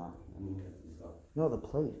 No, it's not. I mean, No, the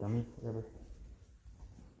plate, dummy. Whatever.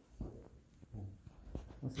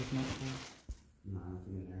 What's this next one? no,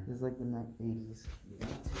 nothing in there. This is like the 80s.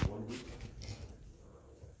 What is it?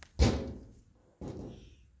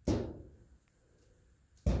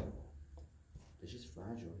 It's just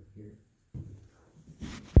fragile here.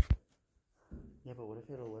 Yeah, but what if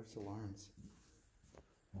it alerts alarms?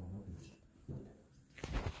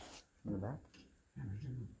 In the back?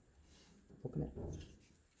 Open it.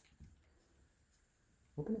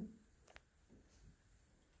 Open it.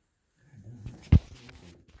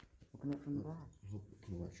 Open it from the back. I hope it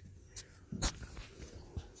can work.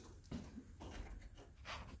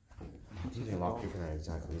 I think they locked it for that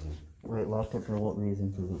exact reason. Wait, locked it for what reason?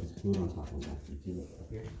 Because there's food on top of that. You see it up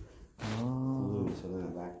here? Oh. So then the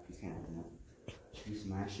back, you can't open it. Should we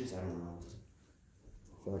smash this? I don't know.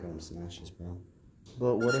 I feel like I want to smash this, bro.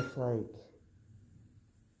 But what if, like,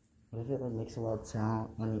 what if it, like, makes a loud sound?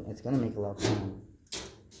 I mean, it's gonna make a loud sound.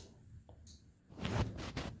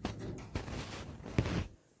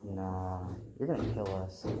 Nah, you're gonna kill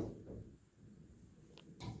us.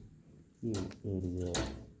 You idiot.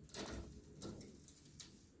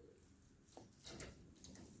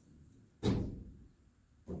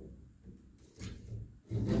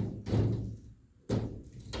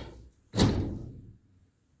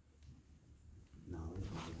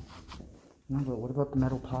 No, but what about the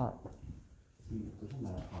metal pot? There's a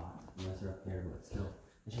metal pot. Unless they're up there, but still.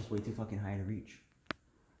 It's just way too fucking high to reach.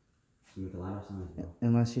 So you make a louder sound as well.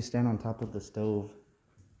 Unless you stand on top of the stove.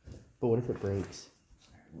 But what if it breaks?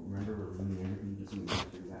 Remember, we're removing everything just so we make sure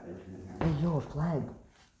we got everything in here. Hey, yo, a flag.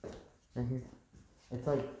 Right here. It's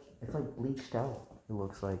like bleached out, it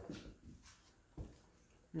looks like.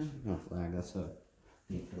 Yeah, no flag, that's a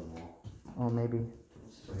paint for the wall. Oh, maybe.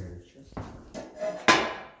 It's for heritage. That's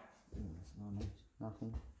not nice.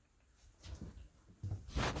 Nothing.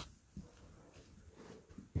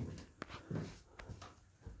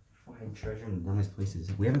 Hiding treasure in the dumbest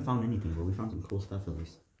places. We haven't found anything, but we found some cool stuff at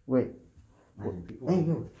least. Wait. Imagine people. Hey,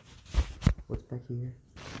 yo. What's back here?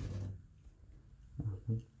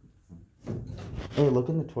 Nothing. Hey, look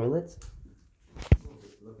in the toilets.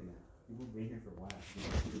 Looking at. People have been here for a while.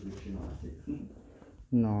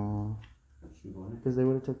 No. Should we go in it? Because they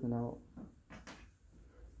would have taken it out.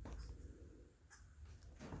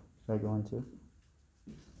 Should I go in too?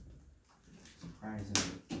 Surprising.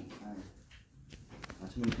 Not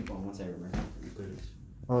too many people on one side, remember? We could just.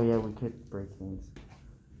 Oh yeah, we could break things.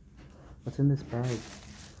 What's in this bag?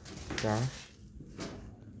 Dash?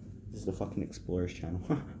 This is the fucking Explorers channel.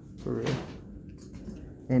 For real?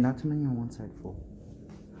 Hey, not too many on one side full.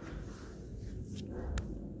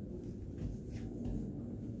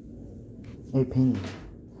 Hey, Penny.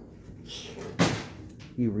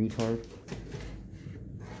 You retard.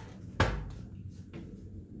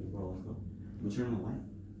 Well, let's go. Can we turn on the light?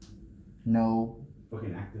 No.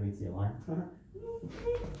 Fucking activates the alarm.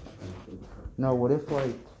 No, what if,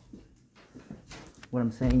 like, what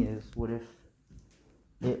I'm saying is, what if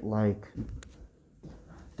it, like,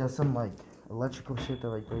 does some, like, electrical shit that,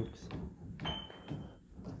 like, breaks?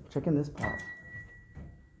 Check in this pot.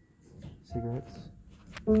 Cigarettes.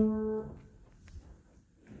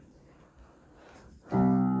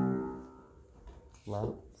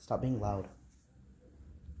 Loud? Stop being loud.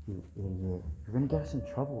 You idiot. You're gonna get us in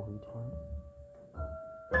trouble, retard.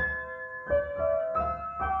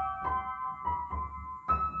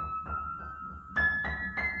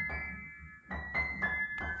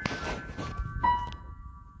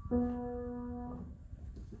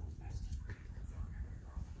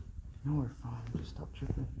 No, we're fine. Just stop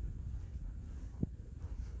tripping.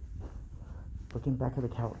 Look in the back of the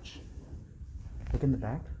couch. Look in the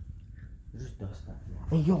back. There's just dust back there.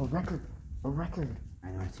 Hey, yo, a record. A record. I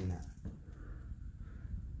know, I've seen that.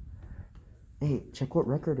 Hey, check what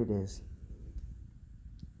record it is.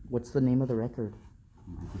 What's the name of the record?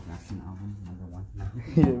 Michael Jackson album,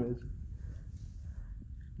 #1.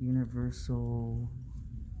 Universal.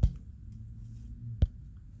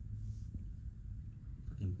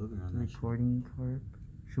 Fucking booger on that shit. Recording card.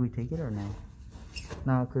 Should we take it or no?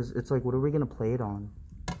 No, because it's like, what are we going to play it on?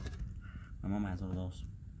 My mom has one of those.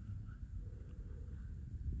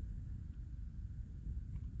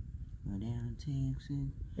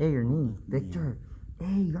 Hey, your name. Victor.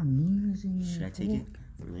 Hey, you're amusing. Should I take it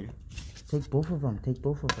for later? Take both of them. Take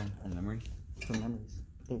both of them. For memory? For memories.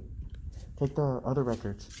 Hey, take the other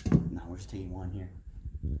records. No, we're just taking one here.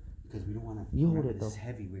 Because we don't want to... You hold it, this though. This is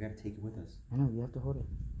heavy. We got to take it with us. I know, you have to hold it.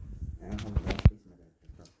 I don't have a lot of space in my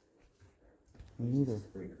bag. Me neither.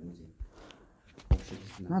 Break it. Let me see. Oh,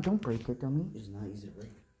 shit, No, don't break it, dummy. It's not easy to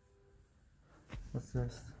break. What's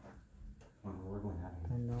this? Oh, we're going out of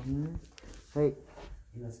here. $10. Hey.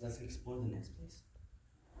 Hey, let's explore the next place.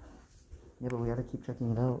 Yeah, but we gotta keep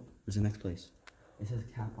checking it out. Where's the next place? It says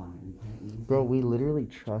cap on it. We can't even... Bro, we literally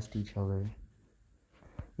trust each other.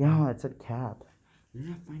 Yeah, it said cap. You're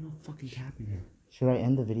not finding no fucking cap in here. Should I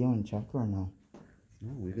end the video and check or no?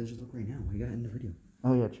 No, we gotta just look right now. We gotta end the video.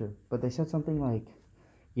 Oh yeah, true. But they said something like,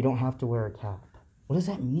 you don't have to wear a cap. What does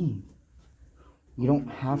that mean? You don't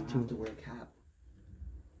have to wear a cap.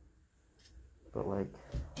 But like...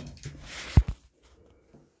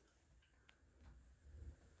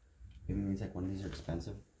 Maybe it means like one of these are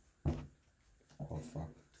expensive. Oh fuck.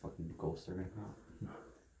 Fucking ghosts are gonna come.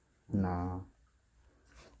 Nah.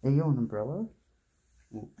 Hey, you an umbrella?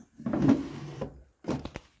 Ooh.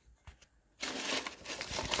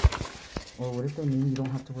 Or what if they mean you don't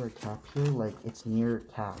have to wear a cap here? Like, it's near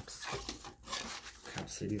caps. Cap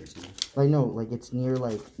City or something. Like, no, like, it's near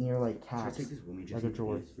caps. Should I take this with me just like a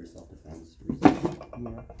drawer. for self-defense reasons?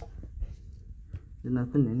 Yeah. There's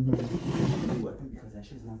nothing in here. Weapon, because that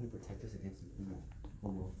shit's not gonna protect us against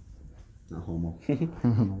homo. Not homo.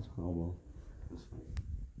 Homo. That's funny.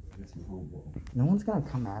 Against some homo. No one's gonna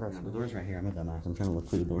come at us. No, the door's right here. I'm a dumbass. I'm trying to look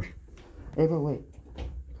for the door. Hey, bro, wait.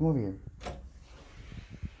 Come over here.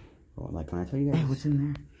 Oh, like, can I tell you guys? Hey, what's in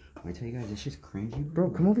there? Can I tell you guys this shit's cringy?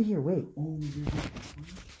 Bro, come over here. Wait. Oh,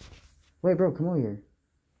 Wait, bro, come over here.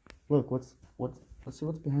 Look, let's see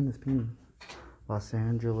what's behind this painting. Los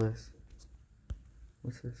Angeles.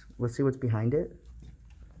 What's this? Let's see what's behind it.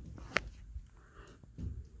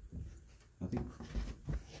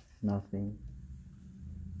 Nothing.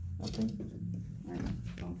 Nothing.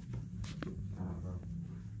 Alright, bro.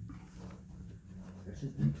 Let's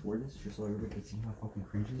just reach toward this just so everybody can see how fucking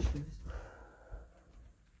cringy this shit is.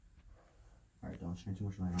 Alright, don't shine too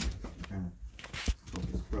much light on it. I'm trying to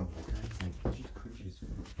focus, bro. Like, it's just cringy as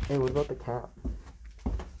fuck. Hey, what about the cap?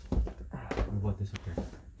 What about this up here?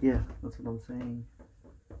 Yeah, that's what I'm saying.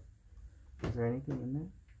 Is there anything in there?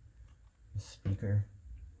 A speaker.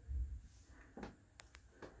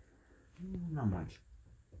 Not much.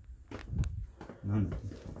 None.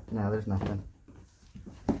 No, there's nothing.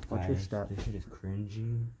 Watch your step. This shit is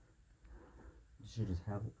cringy. This shit is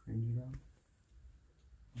hella cringy though.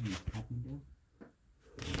 What are you tapping, bro?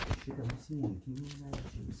 Shit that we seen on TV, that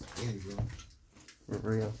shit was scary, bro. For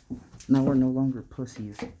real. Now we're no longer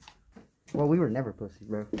pussies. Well, we were never pussies,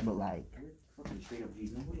 bro. But like... Fucking straight up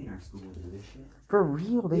G's. Nobody in our school would do this shit. For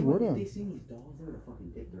real, they wouldn't. If they seen these dolls, they would have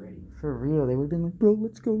fucking dicked already. For real, they would have been like, bro,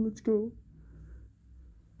 let's go, let's go.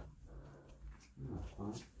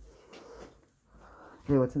 Oh,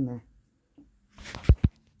 Hey, what's in there?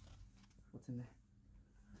 What's in there?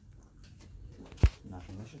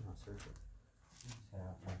 nothing. I should not search it.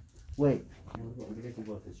 Wait. What do you guys think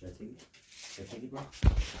about this? Should I take it? Should I take it, bro?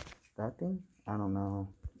 That thing? I don't know.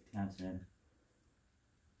 That's it.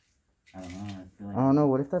 I don't know. I feel like... I don't know.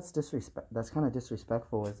 What if that's disrespect? That's kind of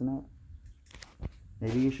disrespectful, isn't it?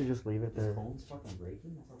 Maybe you should just leave it there. This phone's fucking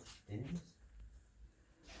breaking? That's how thin it is?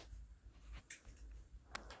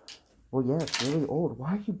 Well, yeah, it's really old.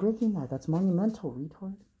 Why are you breaking that? That's monumental,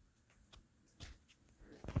 retard.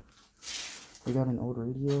 We got an old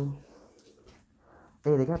radio.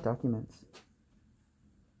 Hey, they got documents.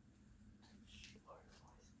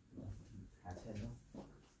 That's it, though.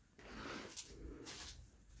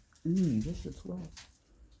 This shit's wet.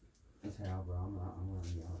 That's how, bro. I'm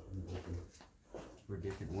running out. We're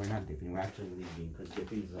dipping. We're not dipping. We're actually leaving. Because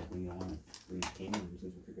dipping is like when you don't want to. When you came in,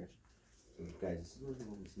 there's no progression. So, guys, this is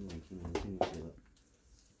what we seen when we came in. We're seeing this shit up.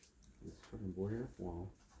 This fucking border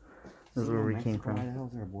wall. This is where we came from. Why the hell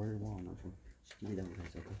is there a border wall? I'm not sure. Just give me that one,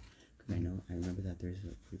 guys, okay? Because I remember that there's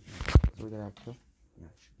a. So we got actual? Yeah,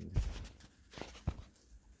 it should be there.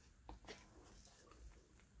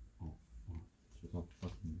 Should go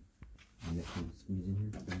fucking. And get some squeeze in here.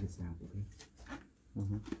 Don't get snapped, okay?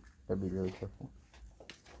 That'd be really careful.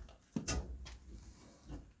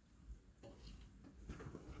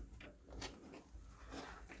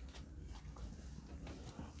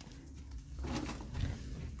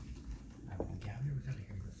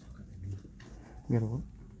 You gotta what?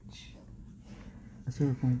 I see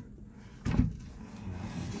your phone.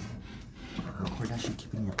 Record that shit,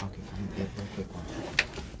 keep it in your pocket. I'm gonna get real quick one.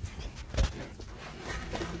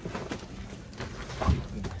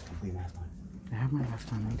 Put your mask on. I have my mask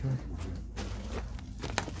lying to her?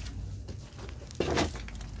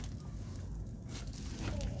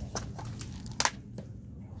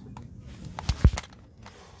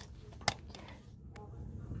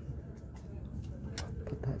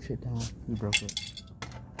 Put that shit down. You broke it.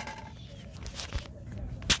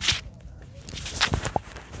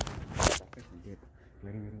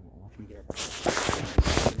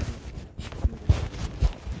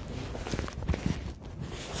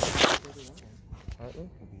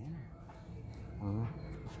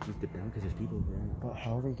 Just dip down because there's people over there. But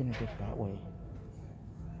how are we gonna get that way?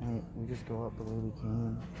 Right, we just go up the way we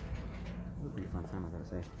came. It was a pretty fun time, I gotta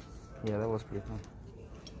say. Yeah, that was pretty fun.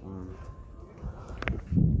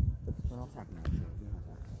 Let's turn off talking about it.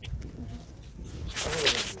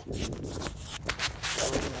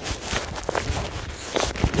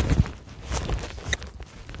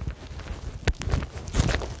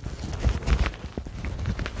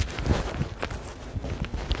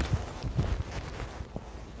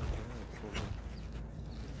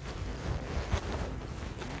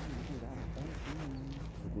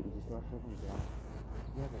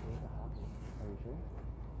 Yeah, but there's a hockey. Are you sure?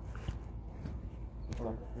 You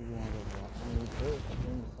want to go walk? I mean, you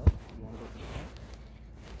want to go to the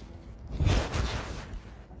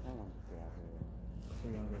I kind of want to stay out here. So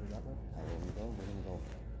you want to go that way? Alright, we're gonna go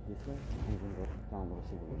this way, and we're gonna go down a little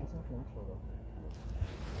city. That's not natural though.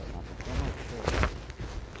 But not this way.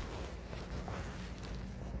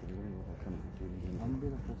 I'm gonna be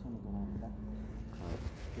the first one to go on that. Alright.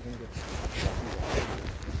 You're gonna get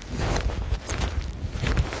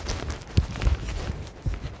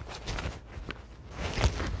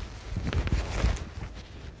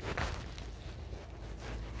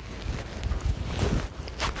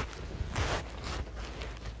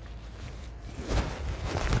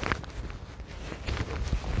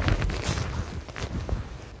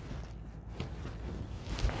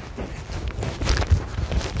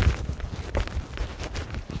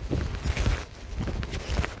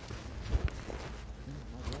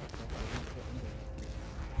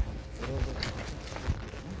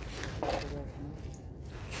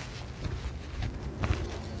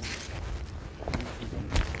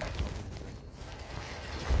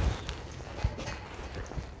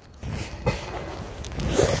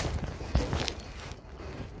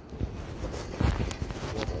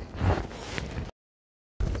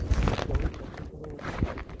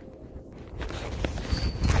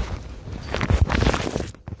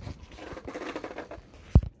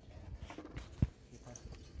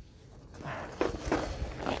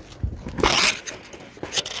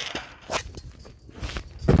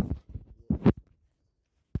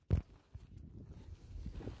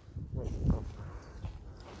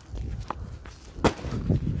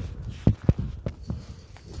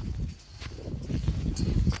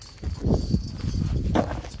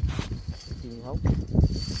help? Okay,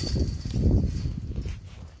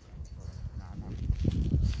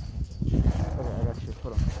 I got you.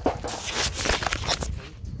 Hold on.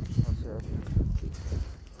 Oh, sure.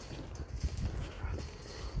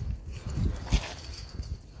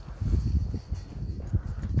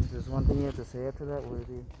 There's one thing you have to say after that,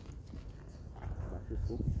 Worthy.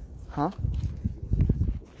 Huh?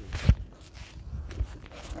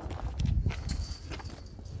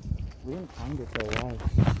 We didn't find it though, why?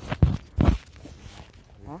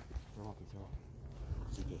 Huh?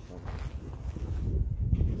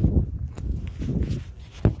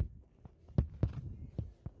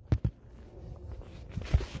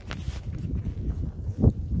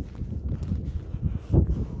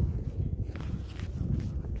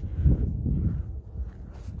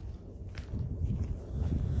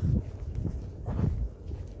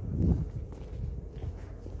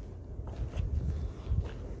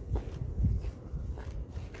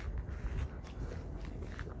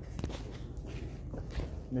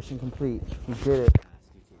 Mission complete. We did it.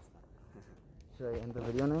 Should I end the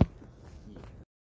video now?